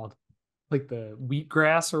what's it called? Like the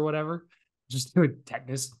wheatgrass or whatever. Just doing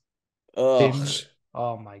tetanus. Binge.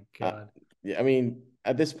 Oh my God. I mean,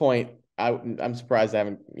 at this point, I'm surprised I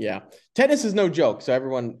haven't. Yeah. Tetanus is no joke. So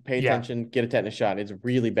everyone pay attention, get a tetanus shot. It's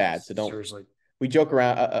really bad. So seriously. We joke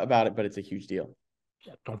around about it, but it's a huge deal.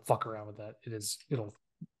 Yeah, don't fuck around with that. It'll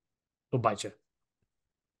bite you.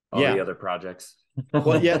 all the other projects.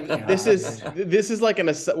 Well, yeah, this is like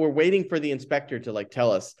we're waiting for the inspector to like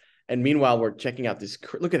tell us. And meanwhile, we're checking out this.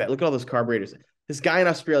 Look at that. Look at all those carburetors. This guy in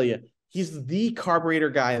Australia, he's the carburetor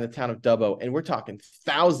guy in the town of Dubbo. And we're talking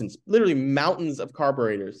thousands, literally mountains of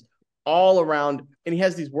carburetors all around. And he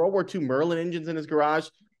has these World War II Merlin engines in his garage.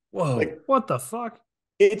 Whoa. Like, what the fuck?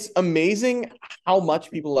 It's amazing how much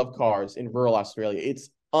people love cars in rural Australia. It's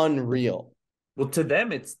unreal. Well, to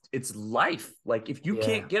them, it's life. Like if you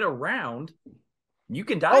can't get around, you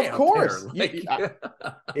can die. Of course. Like,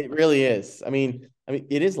 it really is. I mean,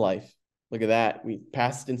 it is life. Look at that. We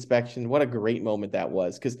passed inspection. What a great moment that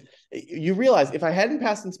was. Because you realize if I hadn't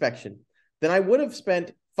passed inspection, then I would have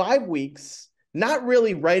spent 5 weeks not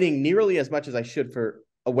really writing nearly as much as I should for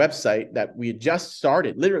a website that we had just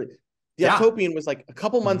started. Literally, the Autopian was like a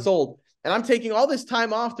couple months old. And I'm taking all this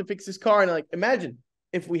time off to fix this car. And like, imagine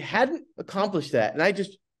if we hadn't accomplished that and I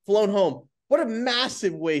just flown home, what a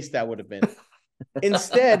massive waste that would have been.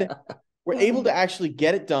 Instead, we're able to actually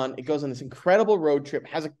get it done. It goes on this incredible road trip,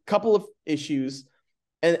 has a couple of issues,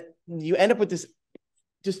 and you end up with this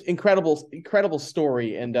just incredible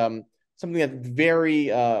story and something that very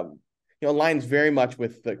aligns very much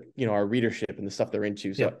with the our readership and the stuff they're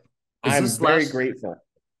into. So I'm very grateful.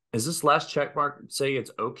 Is this last check mark say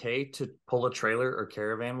it's okay to pull a trailer or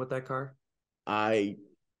caravan with that car? I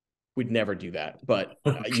would never do that, but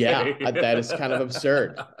that is kind of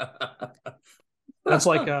absurd. That's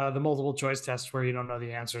like the multiple choice test where you don't know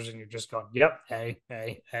the answers and you're just going, yep, hey.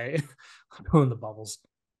 Doing the bubbles.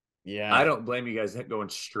 Yeah. I don't blame you guys going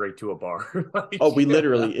straight to a bar. We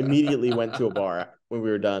literally immediately went to a bar when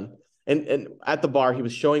we were done. And at the bar, he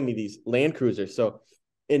was showing me these Land Cruisers. So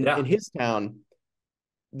in his town,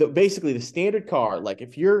 basically the standard car, like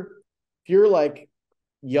if you're like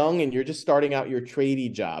young and you're just starting out your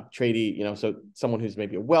tradie job, so someone who's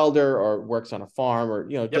maybe a welder or works on a farm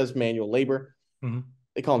or, does manual labor. Mm-hmm.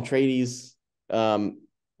 They call them tradies.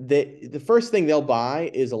 The first thing they'll buy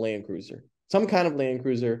is a Land Cruiser, some kind of Land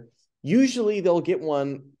Cruiser. Usually they'll get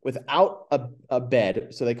one without a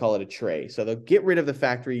bed, so they call it a tray. So they'll get rid of the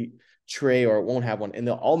factory tray or it won't have one, and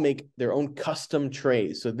they'll all make their own custom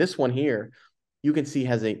trays. So this one here, you can see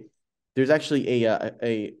there's actually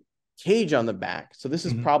a cage on the back. So this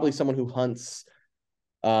is probably someone who hunts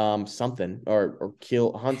something or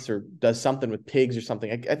hunts or does something with pigs or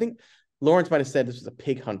something. I think Lawrence might have said this was a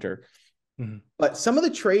pig hunter. Mm-hmm. But some of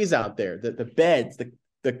the trays out there, the beds,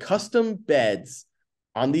 the custom beds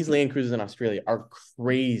on these Land Cruisers in Australia are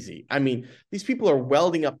crazy. I mean, these people are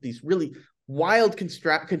welding up these really wild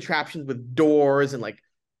contraptions with doors and like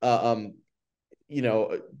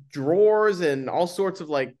drawers and all sorts of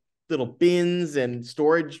like little bins and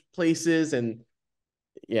storage places. And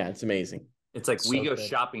yeah, it's amazing. It's like we go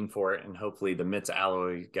shopping for it, and hopefully the Mitts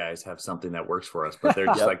Alloy guys have something that works for us. But they're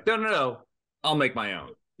just like, no, I'll make my own.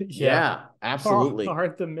 Yeah, absolutely.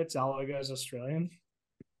 Aren't the Mitts Alloy guys Australian?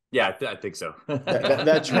 Yeah, I think so.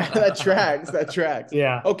 that tracks.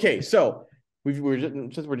 Yeah. Okay, so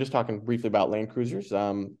we're just talking briefly about Land Cruisers.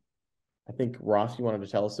 I think Ross, you wanted to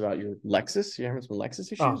tell us about your Lexus. You having some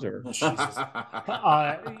Lexus issues, or? Jesus.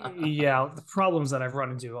 The problems that I've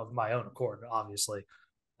run into of my own accord, obviously.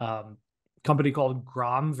 Company called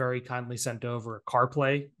Grom very kindly sent over a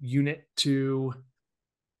CarPlay unit to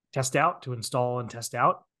install and test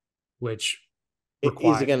out, which is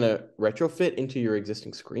it going to retrofit into your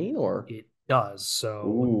existing screen, or? It does.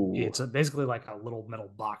 So it's basically like a little metal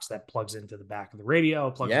box that plugs into the back of the radio,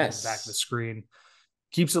 plugs into the back of the screen,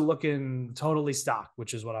 keeps it looking totally stock,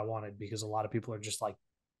 which is what I wanted, because a lot of people are just like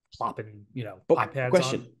plopping, iPads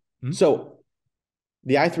question. On. So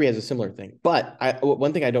the i3 has a similar thing, but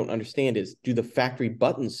one thing I don't understand is, do the factory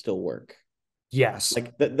buttons still work? Yes.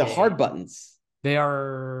 Like the hard buttons. They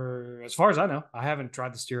are, as far as I know, I haven't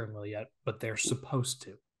tried the steering wheel yet, but they're supposed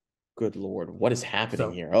to. Good Lord. What is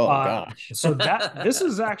happening here? Oh gosh. So this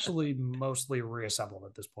is actually mostly reassembled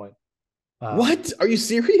at this point. What? Are you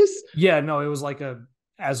serious? Yeah, no, it was like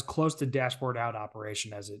as close to dashboard out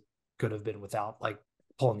operation as it could have been without like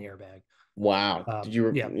pulling the airbag. Wow. Did you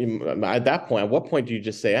at that point, at what point do you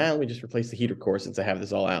just say, let me just replace the heater core since I have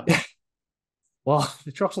this all out? Well,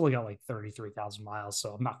 the truck's only got like 33,000 miles,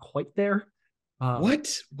 so I'm not quite there.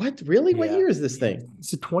 What? Really? Yeah. What year is this thing?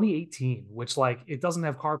 It's a 2018, which like it doesn't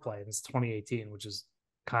have CarPlay, and it's 2018, which is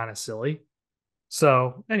kind of silly.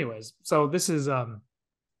 So, anyways, this is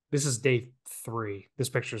day 3. This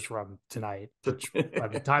picture's from tonight. Which by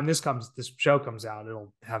the time this show comes out,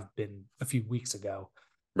 it'll have been a few weeks ago.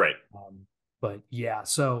 Right. But yeah,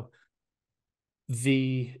 so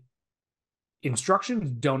the instructions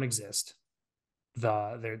don't exist.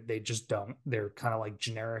 They just don't. They're kind of like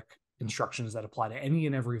generic instructions that apply to any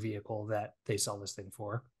and every vehicle that they sell this thing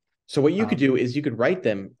for. So what you could do is you could write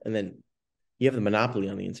them, and then you have the monopoly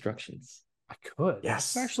on the instructions. I could.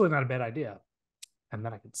 Yes. It's actually not a bad idea. And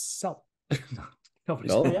then I could sell it.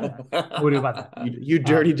 Nobody's Oh, gonna yeah. do that. What do you about that? You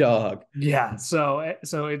dirty dog. Yeah. So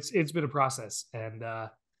it's been a process. And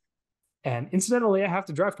incidentally, I have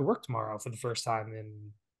to drive to work tomorrow for the first time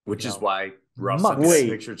in which is why Russ months. sent me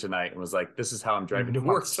a picture tonight and was like, "This is how I'm driving to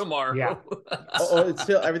work tomorrow." Yeah. It's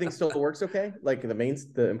still everything still works okay? Like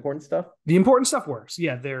the important stuff? The important stuff works.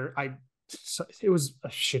 Yeah, it was a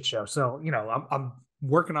shit show. So, I'm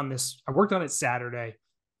working on this. I worked on it Saturday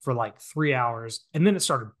for like 3 hours, and then it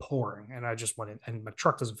started pouring, and I just went in, and my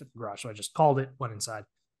truck doesn't fit the garage, so I just called it, went inside.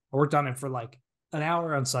 I worked on it for like an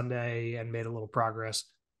hour on Sunday and made a little progress.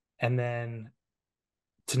 And then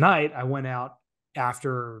tonight I went out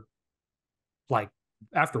after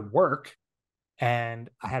work, and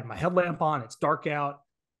I had my headlamp on. It's dark out,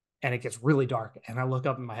 and it gets really dark, and I look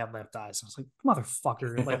up and my headlamp dies. I was like,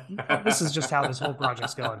 motherfucker, like, this is just how this whole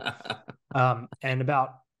project's going. And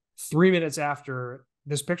about 3 minutes after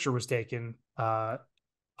this picture was taken, I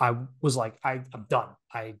was like, I'm done.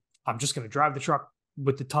 I'm just going to drive the truck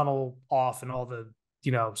with the tunnel off and all the,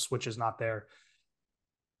 switches not there.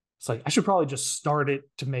 It's like, I should probably just start it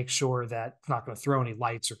to make sure that it's not going to throw any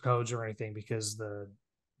lights or codes or anything, because the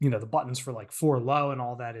buttons for like 4 low and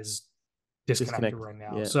all that is disconnected right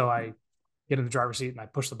now. Yeah. So I get in the driver's seat and I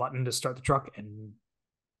push the button to start the truck, and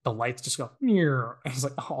the lights just go, I was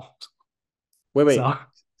like, oh. Wait.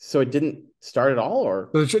 So it didn't start at all,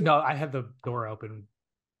 or? No, I had the door open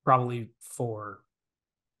probably for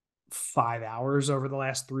 5 hours over the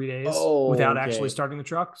last 3 days without actually starting the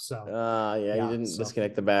truck. So you didn't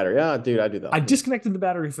disconnect the battery. Yeah, dude, I do that. I disconnected the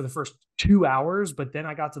battery for the first 2 hours, but then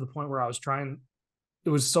I got to the point where it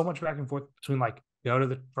was so much back and forth between like go to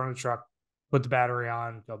the front of the truck, put the battery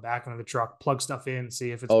on, go back into the truck, plug stuff in, see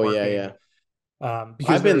if it's working. Because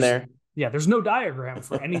I've been there. Yeah, there's no diagram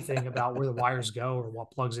for anything about where the wires go or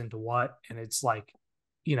what plugs into what. And it's like,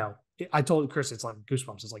 I told Chris, it's like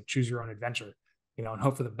Goosebumps. It's like choose your own adventure, and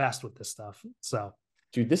hope for the best with this stuff. So,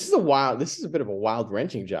 dude, this is a bit of a wild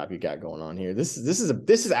wrenching job you got going on here. This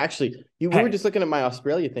is actually, we were just looking at my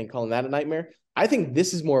Australia thing, calling that a nightmare. I think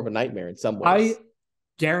this is more of a nightmare in some ways. I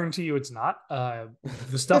guarantee you it's not. The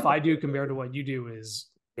stuff I do compared to what you do is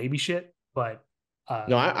baby shit, but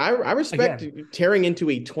no, I respect tearing into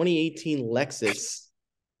a 2018 Lexus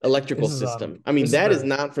electrical system. I mean, that is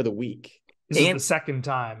not for the weak. This is the second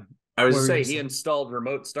time. I was say he installed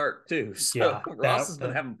remote start too. So Ross has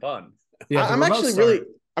been having fun. Yeah,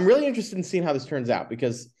 I'm really interested in seeing how this turns out,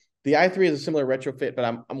 because the i3 is a similar retrofit, but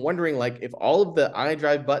I'm wondering like if all of the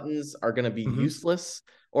iDrive buttons are going to be useless,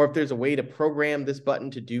 or if there's a way to program this button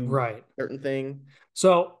to do a certain thing.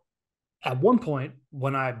 So at one point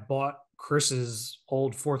when I bought Chris's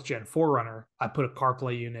old 4th gen 4Runner, I put a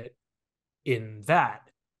CarPlay unit in that,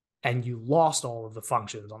 and you lost all of the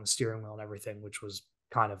functions on the steering wheel and everything, which was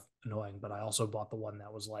kind of annoying. But I also bought the one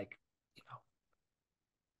that was like,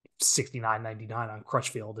 $69.99 on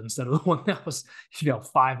Crutchfield instead of the one that was,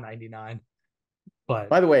 $5.99. But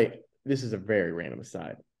by the way, this is a very random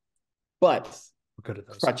aside, but we're good at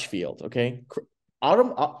those. Crutchfield, okay?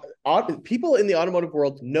 People in the automotive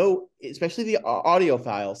world know, especially the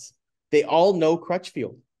audiophiles, they all know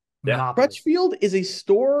Crutchfield. Yeah. Crutchfield is a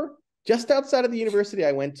store just outside of the university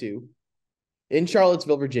I went to in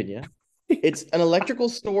Charlottesville, Virginia. It's an electrical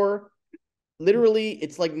store. Literally,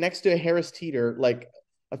 it's like next to a Harris Teeter, like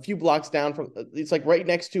a few blocks down from. It's like right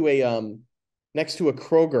next to a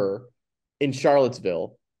Kroger in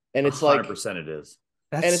Charlottesville, and it's 100% it is.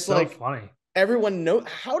 That's and it's so like funny. Everyone knows.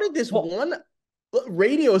 How did this one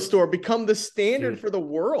radio store become the standard for the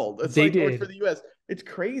world? It's like for the U.S. It's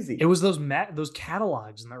crazy. It was those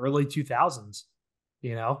catalogs in the early 2000s,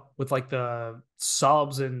 with like the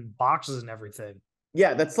subs and boxes and everything.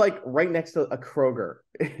 Yeah, that's like right next to a Kroger.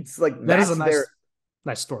 It's like that is a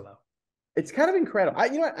nice store though. It's kind of incredible.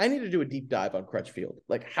 I need to do a deep dive on Crutchfield.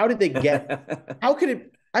 Like, how did they get? How could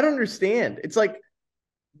it? I don't understand. It's like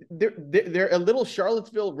they're a little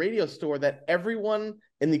Charlottesville radio store that everyone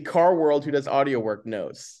in the car world who does audio work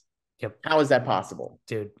knows. Yep. How is that possible,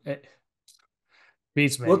 dude? It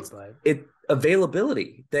beats me.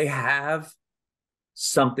 Availability. They have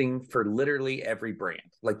something for literally every brand.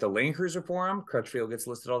 Like the Land Cruiser Forum, Crutchfield gets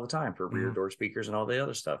listed all the time for rear door speakers and all the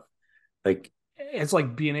other stuff. Like it's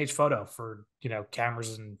like B&H Photo for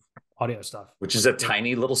cameras and audio stuff, which is a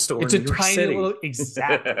tiny little store. It's in a New York tiny City. little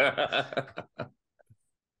exactly.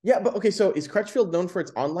 Yeah, but okay. So is Crutchfield known for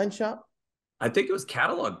its online shop? I think it was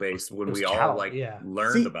catalog based when we all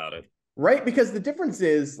learned about it. Right, because the difference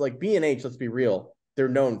is like B&H. Let's be real. they're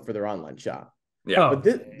known for their online shop. Yeah. But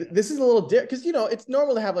this is a little different because, it's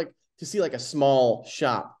normal to have to see a small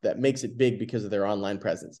shop that makes it big because of their online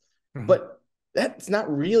presence. Mm-hmm. But that's not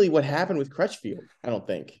really what happened with Crutchfield, I don't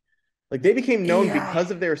think. They became known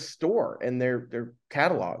because of their store and their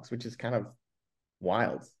catalogs, which is kind of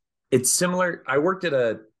wild. It's similar. I worked at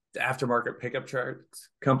a aftermarket pickup trucks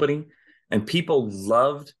company, and people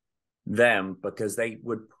loved them because they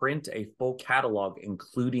would print a full catalog,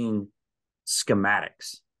 including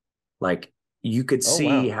schematics. You could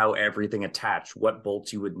see how everything attached, what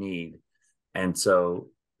bolts you would need. And so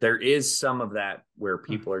there is some of that where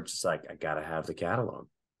people are just like, I got to have the catalog.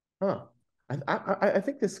 Huh. I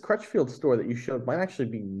think this Crutchfield store that you showed might actually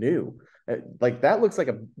be new. That looks like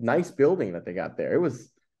a nice building that they got there.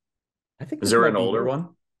 Is there an older one?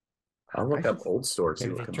 I'll look up old stores.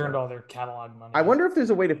 Maybe they turned all their catalog money. I wonder if there's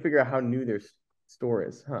a way to figure out how new their store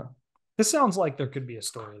is, huh? This sounds like there could be a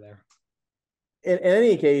story there. In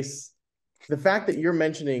any case, the fact that you're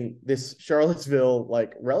mentioning this Charlottesville,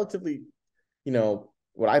 relatively,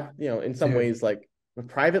 in some ways, a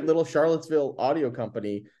private little Charlottesville audio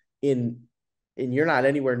company and you're not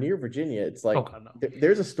anywhere near Virginia, it's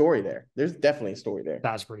there's a story there. There's definitely a story there.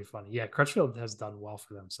 That's pretty funny. Yeah, Crutchfield has done well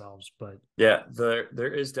for themselves, but yeah,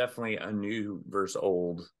 there is definitely a new versus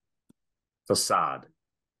old facade.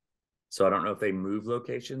 So I don't know if they move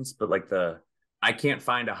locations, but I can't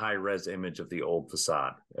find a high res image of the old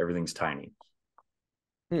facade. Everything's tiny.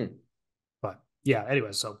 But yeah,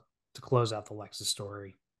 anyway, so to close out the Lexus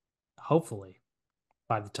story, hopefully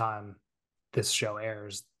by the time this show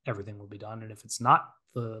airs, everything will be done. And if it's not,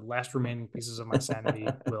 the last remaining pieces of my sanity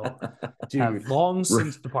will have long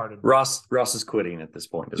since departed. Ross is quitting at this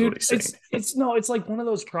point, is what he's saying. It's like one of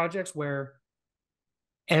those projects where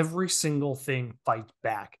every single thing fights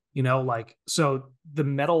back, so the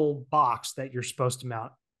metal box that you're supposed to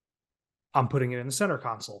mount, I'm putting it in the center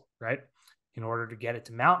console, right? In order to get it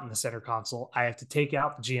to mount in the center console, I have to take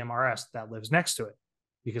out the GMRS that lives next to it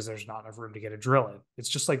because there's not enough room to get a drill in. It's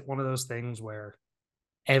just like one of those things where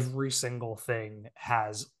every single thing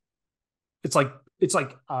has, it's like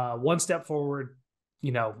one step forward,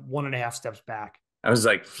 1.5 steps back. I was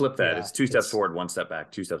like, flip that. It's 2 steps forward, 1 step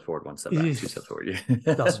back, 2 steps forward, 1 step back, 2 steps forward. It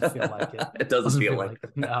doesn't feel like it. It doesn't feel like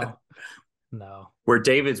it. No. Where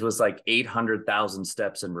David's was 800,000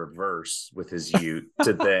 steps in reverse with his Ute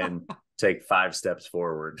to then take 5 steps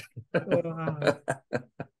forward.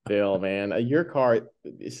 Bill, man, your car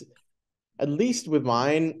is, at least with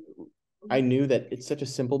mine, I knew that it's such a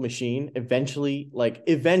simple machine. Eventually,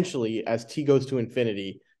 as T goes to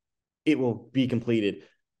infinity, it will be completed.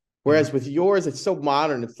 Whereas with yours, it's so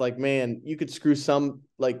modern. It's man, you could screw some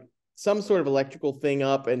sort of electrical thing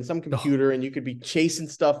up and some computer, and you could be chasing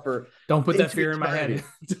stuff for. Don't put that fear in my head.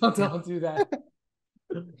 Don't do that.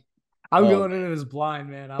 I'm going in as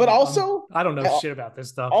blind, man. I don't know shit about this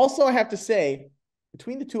stuff. Also, I have to say,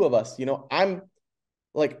 between the two of us,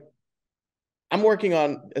 I'm working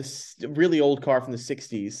on a really old car from the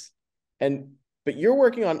 60s, but you're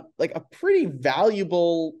working on a pretty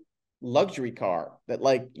valuable luxury car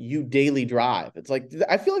that you daily drive. It's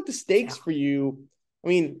I feel like the stakes for you, I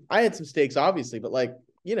mean, I had some stakes obviously, but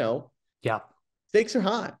stakes are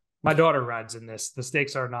high. My daughter rides in this. The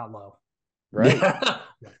stakes are not low. Right.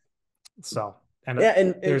 So,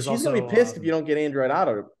 and she's also, gonna be pissed if you don't get Android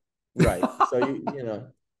Auto right. So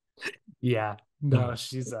yeah. No,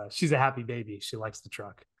 she's a happy baby. She likes the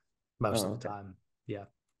truck most of the time. Yeah.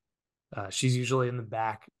 She's usually in the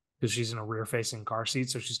back because she's in a rear facing car seat.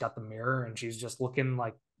 So she's got the mirror and she's just looking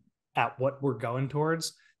at what we're going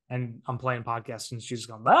towards. And I'm playing podcasts and she's just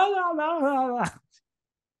going, blah, blah, blah, blah, blah.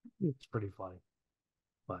 It's pretty funny.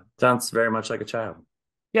 But sounds very much like a child.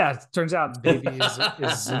 Yeah. It turns out baby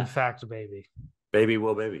is in fact a baby. Baby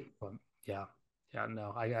will baby. But yeah. Yeah,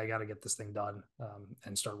 no, I got to get this thing done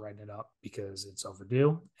and start writing it up because it's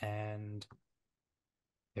overdue and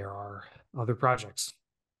there are other projects.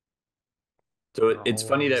 So it's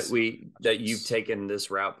funny that you've taken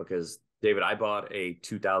this route because, David, I bought a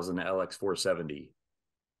 2000 LX470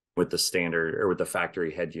 with the standard or with the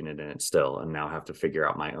factory head unit in it still, and now have to figure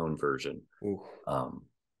out my own version. Okay,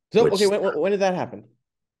 when did that happen?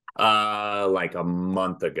 A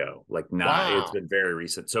month ago. It's been very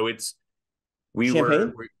recent. So it's.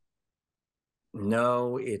 Champagne?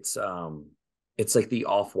 No, it's the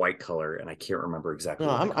off-white color, and I can't remember exactly.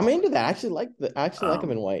 No, I'm into that. I actually like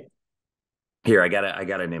them in white. Here, I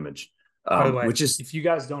got an image. By the way, which is if you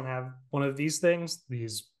guys don't have one of these things,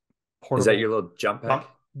 these portable, is that your little jump pack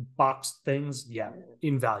box things? Yeah,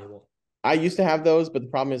 invaluable. I used to have those, but the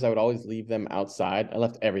problem is I would always leave them outside. I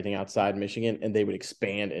left everything outside in Michigan, and they would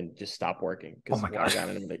expand and just stop working Oh because my gosh,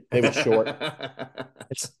 they would short.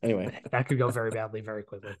 Anyway, that could go very badly very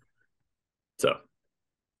quickly. So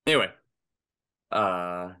anyway,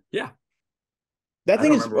 yeah. That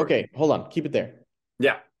thing is okay. Hold on, keep it there.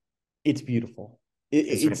 Yeah, it's beautiful.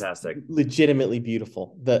 It's fantastic. Legitimately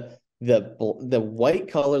beautiful. The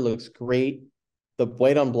white color looks great. The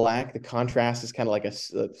white on black, the contrast is kind of like a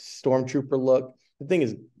stormtrooper look. The thing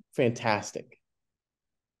is fantastic.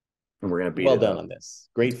 And we're gonna beat well it done up. On this.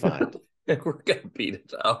 Great find. We're gonna beat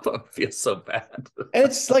it up. I feel so bad. And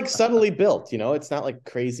it's like subtly built, you know. It's not like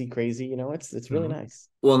crazy, you know. It's really nice.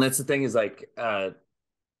 Well, and that's the thing is like,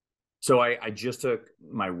 so I just took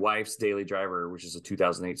my wife's daily driver, which is a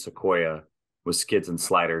 2008 Sequoia with skids and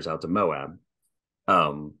sliders out to Moab.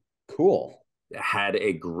 Cool. Had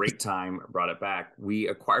a great time, brought it back. We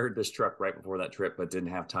acquired this truck right before that trip, but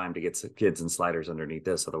didn't have time to get skids and sliders underneath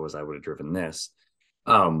this. Otherwise I would have driven this.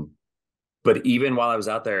 But even while I was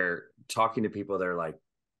out there talking to people, they're like,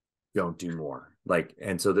 don't do more. Like,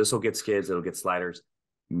 and so this will get skids, it'll get sliders.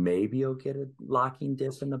 Maybe you'll get a locking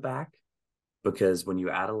diff in the back, because when you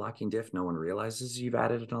add a locking diff, no one realizes you've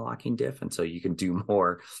added a locking diff. And so you can do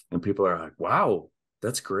more. And people are like, wow,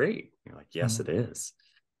 that's great. You're like, yes, it is.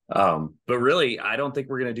 But really, I don't think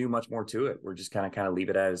we're going to do much more to it. We're just kind of leave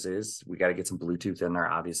it as is. We got to get some Bluetooth in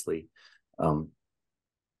there, obviously,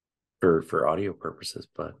 for audio purposes.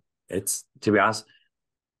 But it's, to be honest,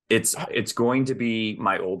 it's going to be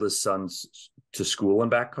my oldest son's to school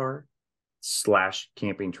and back car /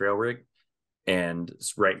 camping trail rig. And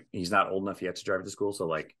he's not old enough yet to drive to school. So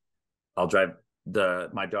like, I'll drive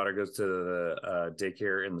my daughter goes to the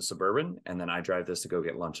daycare in the Suburban, and then I drive this to go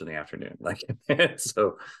get lunch in the afternoon. Like,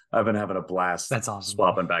 so I've been having a blast. That's awesome.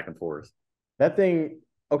 Swapping back and forth. That thing.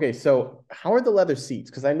 Okay, so how are the leather seats?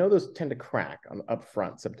 Because I know those tend to crack up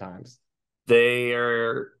front sometimes. They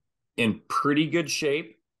are in pretty good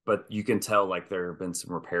shape, but you can tell like there have been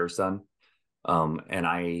some repairs done. And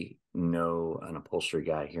I know an upholstery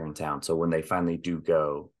guy here in town, so when they finally do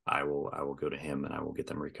go, I will go to him and I will get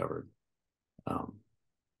them recovered.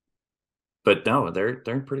 But no, they're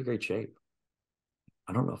in pretty great shape.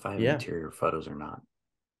 I don't know if I have interior photos or not.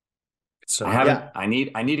 So I haven't. I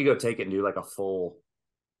need to go take it and do like a full.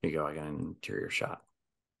 Here you go. I got an interior shot.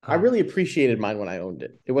 I really appreciated mine when I owned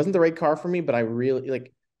it. It wasn't the right car for me, but I really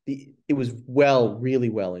like it was really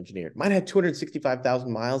well engineered. Mine had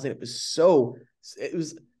 265,000 miles, and it was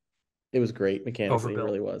great mechanically. It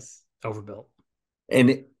really was overbuilt.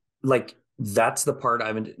 And that's the part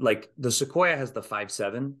like the Sequoia has the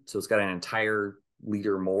 5.7, so it's got an entire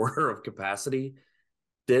liter more of capacity.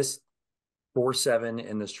 This 4.7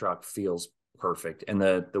 in this truck feels perfect, and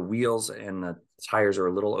the wheels and the tires are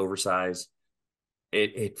a little oversized.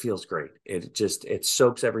 It feels great. It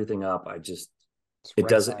soaks everything up. It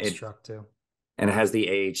doesn't. Truck too, and it has the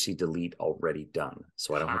AHC delete already done,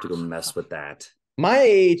 so I don't have to go mess with that. My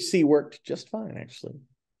AHC worked just fine, actually.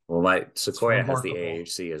 Well, my Sequoia has the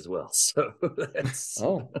AHC as well, so that's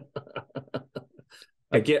I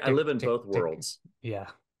live in both worlds. Yeah.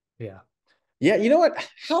 You know what?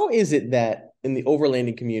 How is it that in the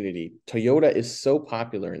overlanding community, Toyota is so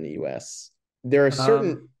popular in the US? There are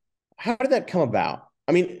certain. How did that come about?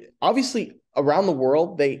 I mean, obviously, around the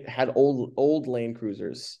world they had old Land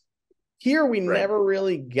Cruisers. Here, we never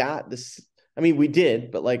really got this. I mean, we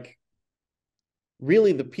did, but like,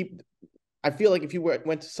 really, the people. I feel like if you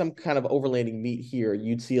went to some kind of overlanding meet here,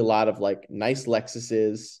 you'd see a lot of like nice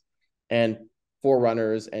Lexuses and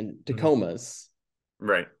 4Runners and Tacomas.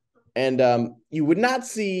 Right. And you would not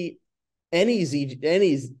see any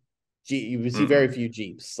you would see very few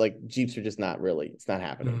Jeeps. Like Jeeps are just it's not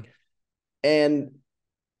happening. And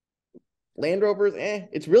Land Rovers,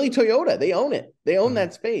 it's really Toyota. They own it. They own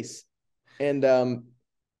that space. And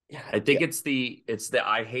I think it's the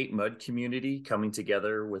I hate mud community coming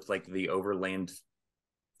together with like the overland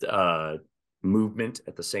movement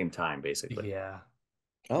at the same time, basically. Yeah.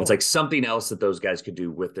 It's like something else that those guys could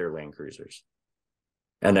do with their Land Cruisers.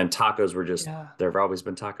 And then tacos were just there've always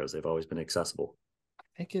been tacos. They've always been accessible. I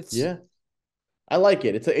think it's I like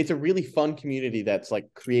it. It's a really fun community that's like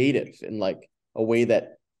creative in like a way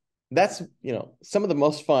that's some of the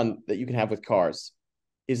most fun that you can have with cars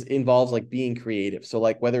involves like being creative. So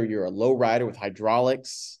like whether you're a low rider with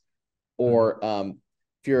hydraulics or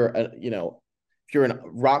if you're a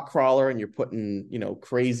rock crawler and you're putting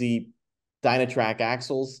crazy Dynatrac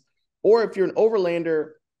axles, or if you're an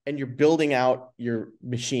overlander and you're building out your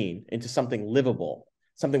machine into something livable,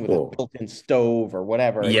 something with a built-in stove or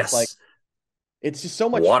whatever. Yes. It's like It's just so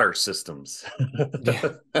much water systems.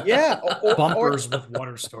 Yeah. Bumpers with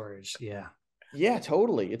water storage. Yeah. Yeah,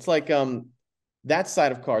 totally. It's like that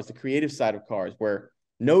side of cars, the creative side of cars, where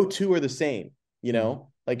no two are the same,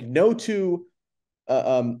 like no two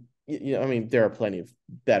I mean, there are plenty of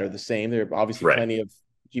that are the same. There are obviously Right. plenty of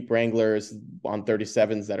Jeep Wranglers on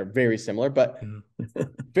 37s that are very similar, but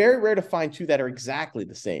very rare to find two that are exactly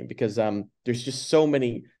the same because there's just so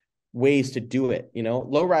many ways to do it.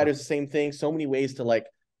 Lowriders, the same thing. So many ways to like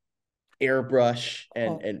airbrush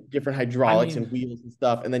and different hydraulics and wheels and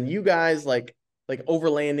stuff. And then you guys like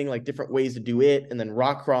overlanding, like different ways to do it, and then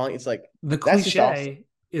rock crawling. It's like the cliche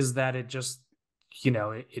is that it just,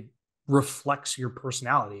 it reflects your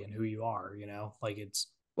personality and who you are, like it's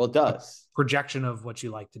it does projection of what you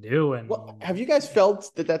like to do. And have you guys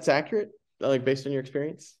felt that that's accurate, like based on your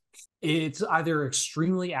experience? It's either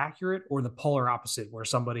extremely accurate or the polar opposite, where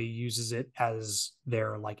somebody uses it as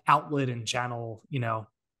their like outlet and channel,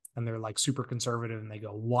 and they're like super conservative and they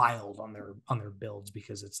go wild on their builds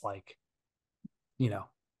because it's like,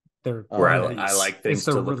 they're where I like things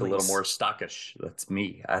to look a little more stockish. That's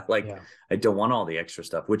me. I don't want all the extra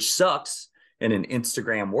stuff, which sucks in an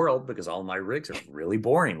Instagram world because all my rigs are really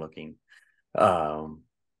boring looking.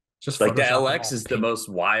 Just like the LX is the most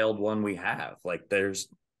wild one we have. Like there's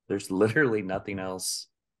literally nothing else.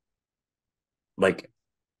 Like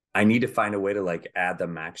I need to find a way to like add the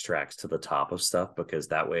max tracks to the top of stuff because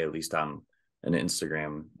that way at least I'm an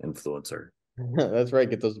Instagram influencer. That's right.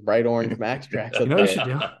 Get those bright orange max tracks. You know what you should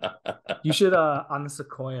do? You should on the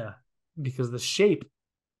Sequoia, because the shape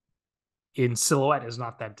in silhouette is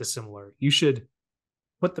not that dissimilar. You should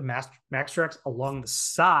put the max tracks along the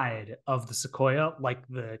side of the Sequoia, like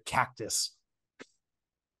the cactus,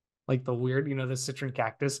 like the weird, the citron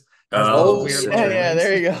cactus. Oh, yeah,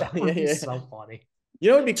 there you go. Yeah. So funny.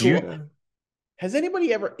 It'd be cool. Has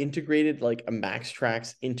anybody ever integrated like a max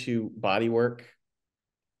tracks into bodywork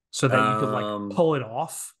so that you could like pull it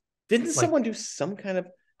off? Didn't someone do some kind of?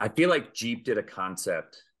 I feel like Jeep did a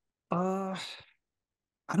concept. I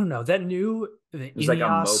don't know. That new it was like a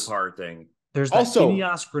Mopar thing. There's that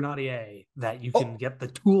Ineos Grenadier that you can get the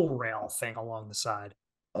tool rail thing along the side.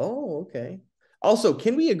 Oh, okay. Also,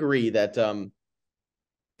 can we agree that the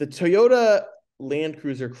Toyota Land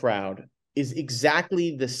Cruiser crowd is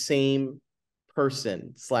exactly the same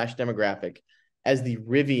person / demographic as the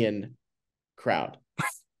Rivian crowd?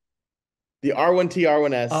 The R1T,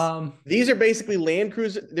 R1S. These are basically Land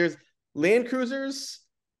Cruiser. There's Land Cruisers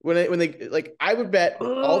when they like. I would bet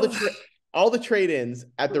all the trade-ins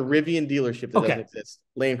at the Rivian dealership that doesn't exist.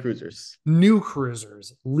 Land Cruisers, new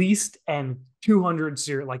cruisers, leased and 200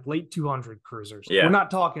 series, like late 200 cruisers. Yeah. We're not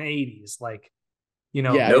talking 80s, like.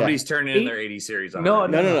 Nobody's turning in their 80 series on. No.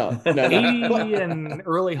 80 and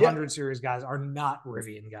early 100 series guys are not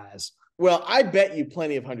Rivian guys. Well, I bet you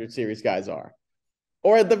plenty of 100 series guys are.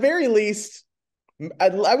 Or at the very least,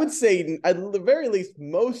 I would say at the very least,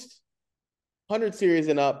 most 100 series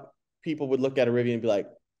and up people would look at a Rivian and be like,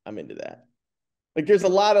 I'm into that. Like there's a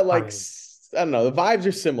lot of like, I don't know, the vibes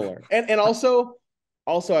are similar. And also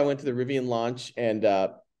I went to the Rivian launch and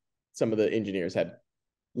some of the engineers had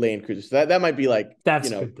Land Cruisers. So that might be like, that's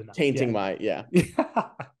tainting my,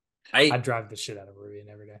 I drive the shit out of a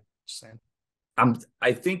Rivian every day. Just saying.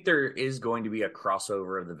 I think there is going to be a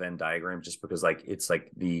crossover of the Venn diagram just because like it's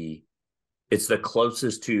the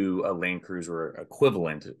closest to a Land Cruiser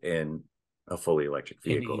equivalent in a fully electric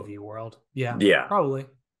vehicle. In EV world. Yeah. Probably.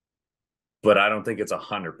 But I don't think it's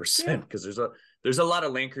 100% because there's a lot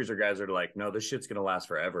of Land Cruiser guys that are like, no, this shit's gonna last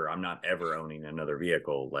forever. I'm not ever owning another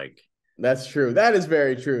vehicle. Like that's true. That is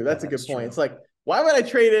very true. That's a good point. True. It's like, why would I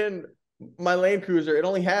trade in my Land Cruiser? It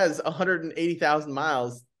only has 180,000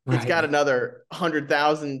 miles. It's got another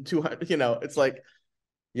 100,000, 200, it's like,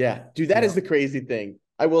 yeah, dude, that is the crazy thing.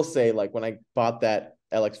 I will say, like, when I bought that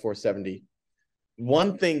LX470,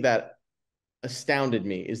 one thing that astounded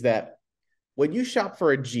me is that when you shop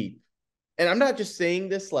for a Jeep, and I'm not just saying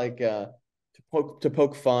this like to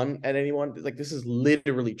poke fun at anyone, like this is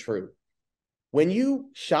literally true. When you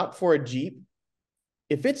shop for a Jeep,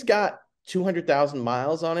 if it's got 200,000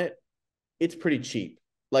 miles on it, it's pretty cheap.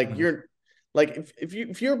 Like you're like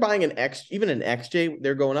if you're buying an XJ,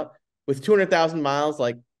 they're going up with 200,000 miles.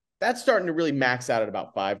 Like that's starting to really max out at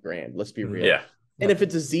about $5,000. Let's be real. Yeah. And if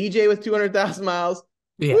it's a ZJ with 200,000 miles,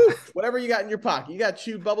 woo, whatever you got in your pocket, you got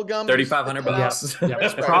chewed bubble gum, $3,500. Yeah,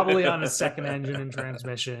 it's probably on a second engine and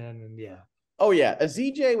transmission, and Oh yeah, a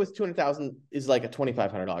ZJ with 200,000 is like a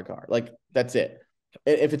 $2,500 car. Like that's it.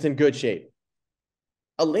 If it's in good shape.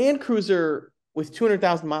 A Land Cruiser with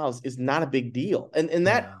 200,000 miles is not a big deal, and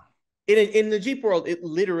that in the Jeep world, it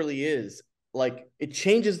literally is like it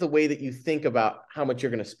changes the way that you think about how much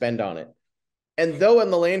you're going to spend on it. And though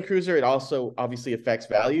in the Land Cruiser, it also obviously affects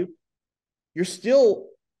value, you're still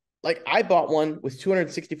like, I bought one with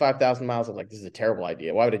 265,000 miles. I'm like, this is a terrible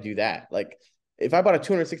idea. Why would I do that? Like, if I bought a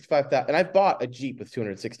 265,000, and I bought a Jeep with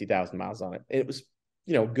 260,000 miles on it, and it was,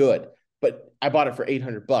 good, but I bought it for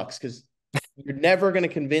 $800 because you're never going to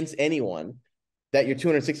convince anyone that your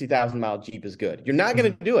 260,000 mile Jeep is good. You're not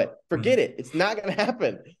going to do it. Forget it. It's not going to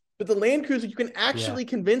happen. But the Land Cruiser, you can actually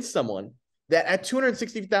convince someone that at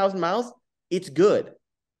 260,000 miles, it's good.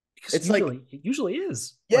 Because it usually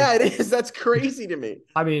is. Yeah, it is. That's crazy to me.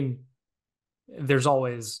 I mean, there's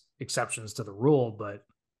always exceptions to the rule, but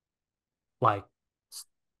like,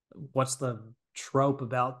 what's the trope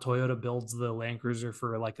about Toyota builds the Land Cruiser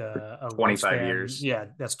for like a 25 lifespan? years? Yeah,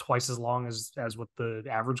 that's twice as long as what the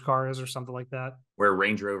average car is, or something like that. Where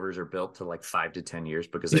Range Rovers are built to like 5 to 10 years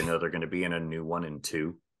because they know they're going to be in a new one in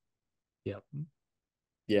 2. Yep.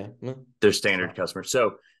 Yeah. They're standard customers.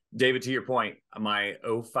 So, David, to your point, my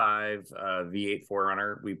 05 V8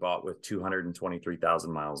 4Runner we bought with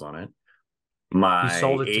 223,000 miles on it. You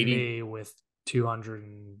sold it to me with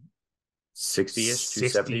 260-ish,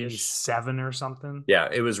 270-ish, or something. Yeah,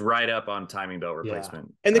 it was right up on timing belt replacement.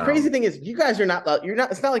 Yeah. And the crazy thing is, you guys are not.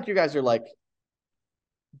 It's not like you guys are like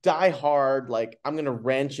die hard. Like, I'm gonna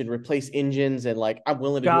wrench and replace engines, and like I'm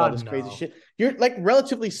willing to do all this crazy shit. You're like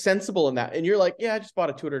relatively sensible in that, and you're like, I just bought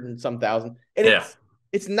a 200 and some thousand, and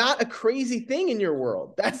it's not a crazy thing in your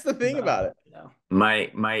world. That's the thing about it. No.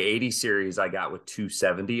 My 80 series I got with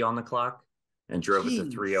 270 on the clock and drove it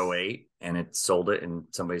to 308, and it sold it, and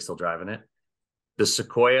somebody's still driving it. The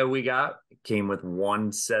Sequoia we got came with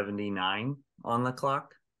 179 on the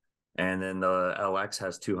clock, and then the LX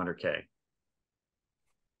has 200K.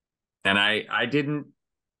 And I didn't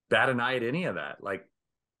bat an eye at any of that. Like,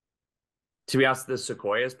 to be honest, the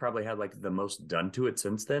Sequoia's probably had like the most done to it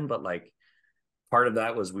since then, but like, part of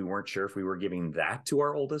that was we weren't sure if we were giving that to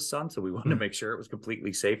our oldest son, so we wanted to make sure it was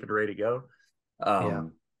completely safe and ready to go.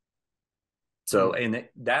 So, and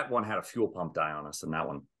that one had a fuel pump die on us, and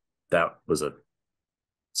that was a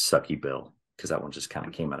sucky bill because that one just kind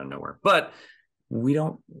of came out of nowhere. But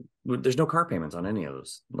there's no car payments on any of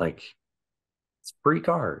those. Like, it's free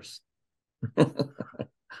cars.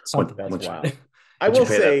 Something that's wild. I will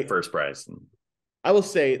say first price. I will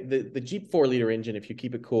say the Jeep 4-liter engine, if you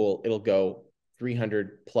keep it cool, it'll go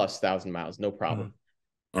 300,000+ miles, no problem.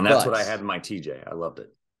 And that's what I had in my TJ. I loved it.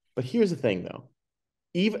 But here's the thing, though.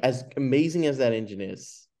 Even as amazing as that engine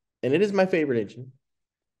is, and it is my favorite engine,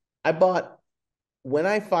 when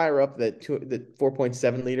I fire up the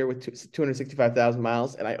 4.7 liter with 265,000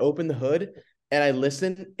 miles, and I open the hood and I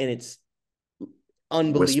listen, and it's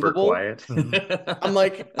unbelievable. Whisper quiet. I'm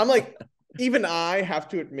like, even I have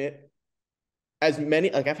to admit, as many,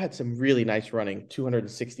 like, I've had some really nice running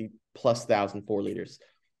 260+ thousand 4 liters,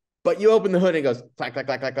 but you open the hood and it goes clack, clack,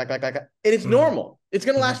 clack, clack, clack, clack, clack, and it's normal. It's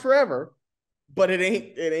gonna last forever, but it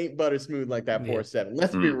ain't butter smooth like that 4.7.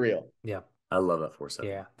 Let's be real. Yeah, I love that 4.7.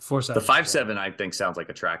 Yeah, 4.7. The 5.7 I think sounds like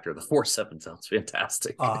a tractor. The 4.7 sounds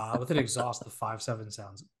fantastic. With an exhaust, the 5.7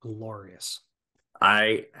 sounds glorious.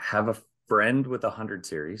 I have a friend with a 100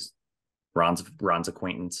 series, Ron's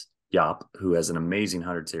acquaintance, Yop, who has an amazing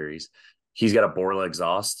 100 series. He's got a Borla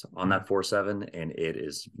exhaust on that 4.7, and it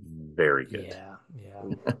is very good. Yeah.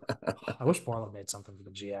 I wish Borla made something for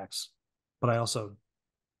the GX, but I also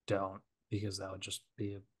don't, because that would just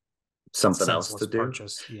be something else to do.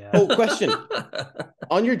 Purchase. Yeah. Oh, question.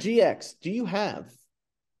 On your GX, do you have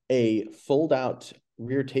a fold-out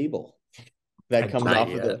rear table that comes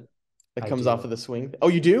off of the swing? Oh,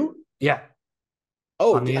 you do? Yeah.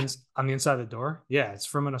 Oh, on the inside of the door. Yeah, it's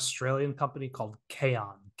from an Australian company called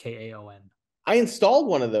Kaon, Kaon. I installed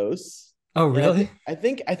one of those. Oh, really? I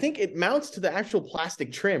think it mounts to the actual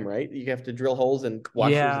plastic trim, right? You have to drill holes and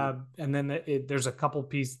washers. Yeah, and then there's a couple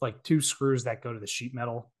pieces, like 2 screws that go to the sheet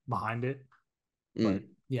metal behind it. But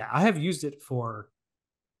yeah, I have used it for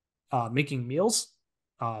making meals,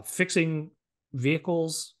 fixing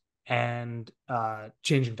vehicles, and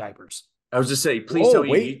changing diapers. I was just saying, please tell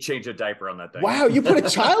me you change a diaper on that thing. Wow, you put a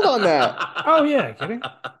child on that. Oh, yeah, kidding?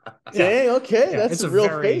 Dang, okay, that's a real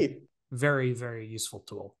faith. Very, very useful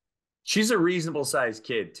tool. She's a reasonable sized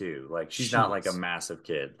kid too. Like, she's not like a massive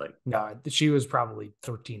kid. Like, no, she was probably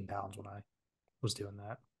 13 pounds when I was doing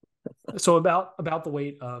that. So about the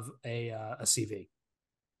weight of a CV.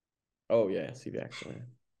 Oh yeah, CV actually.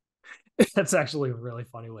 That's actually a really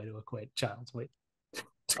funny way to equate child's weight.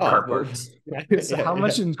 Car parts. How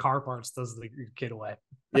much in car parts does your kid weigh?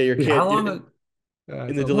 Yeah, your kid. How long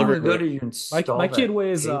in the delivery? How do you install my kid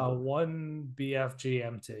weighs 1 BFG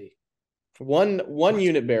MT. One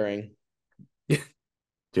unit bearing.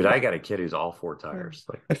 Dude, I got a kid who's all 4 tires.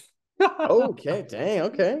 Like, okay, dang,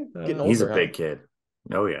 okay. Getting older, he's a big kid.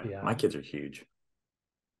 Oh yeah. My kids are huge.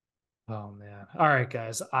 Oh man. All right,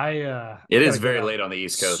 guys. It is very late on the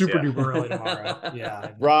East Coast. Super duper early tomorrow.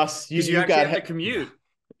 Yeah. Ross, you actually have to commute.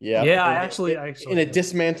 Yeah. Yeah, actually in a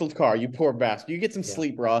dismantled car, you poor bastard. You get some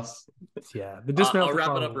sleep, Ross. Yeah. The dismantled I'll wrap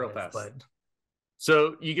car it up real fast. But...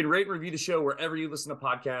 So you can rate and review the show wherever you listen to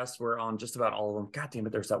podcasts. We're on just about all of them. God damn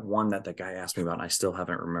it, there's that one that guy asked me about, and I still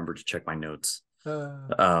haven't remembered to check my notes.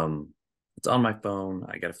 It's on my phone.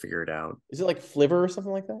 I got to figure it out. Is it like Flivver or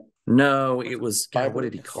something like that? No, it was. God, what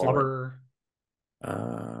did he call Flubber. it?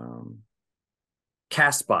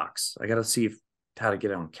 Castbox. I got to see how to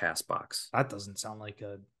get it on Castbox. That doesn't sound like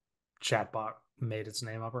a chatbot made its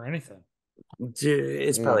name up or anything.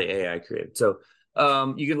 It's probably AI created. So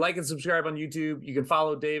you can like and subscribe on YouTube. You can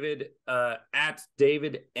follow David at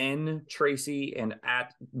David N Tracy and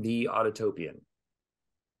at the Autopian.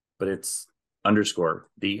 But it's the underscore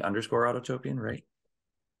Autopian, right?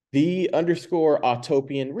 The underscore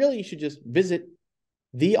Autopian. Really, you should just visit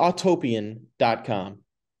theautopian.com.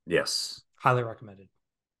 Yes. Highly recommended.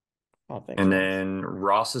 Oh, thanks. And then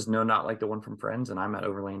Ross is not like the one from Friends, and I'm at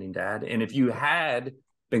Overlanding Dad. And if you had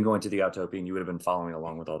been going to the Autopian, you would have been following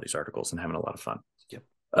along with all these articles and having a lot of fun. Yep.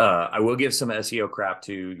 I will give some SEO crap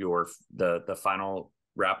to the final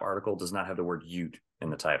wrap article does not have the word Ute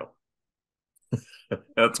in the title.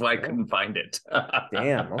 That's why I couldn't find it.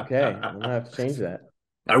 Damn. Okay. I'm gonna have to change that.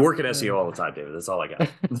 I work at SEO all the time, David. That's all I got.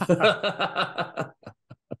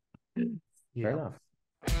 Fair enough.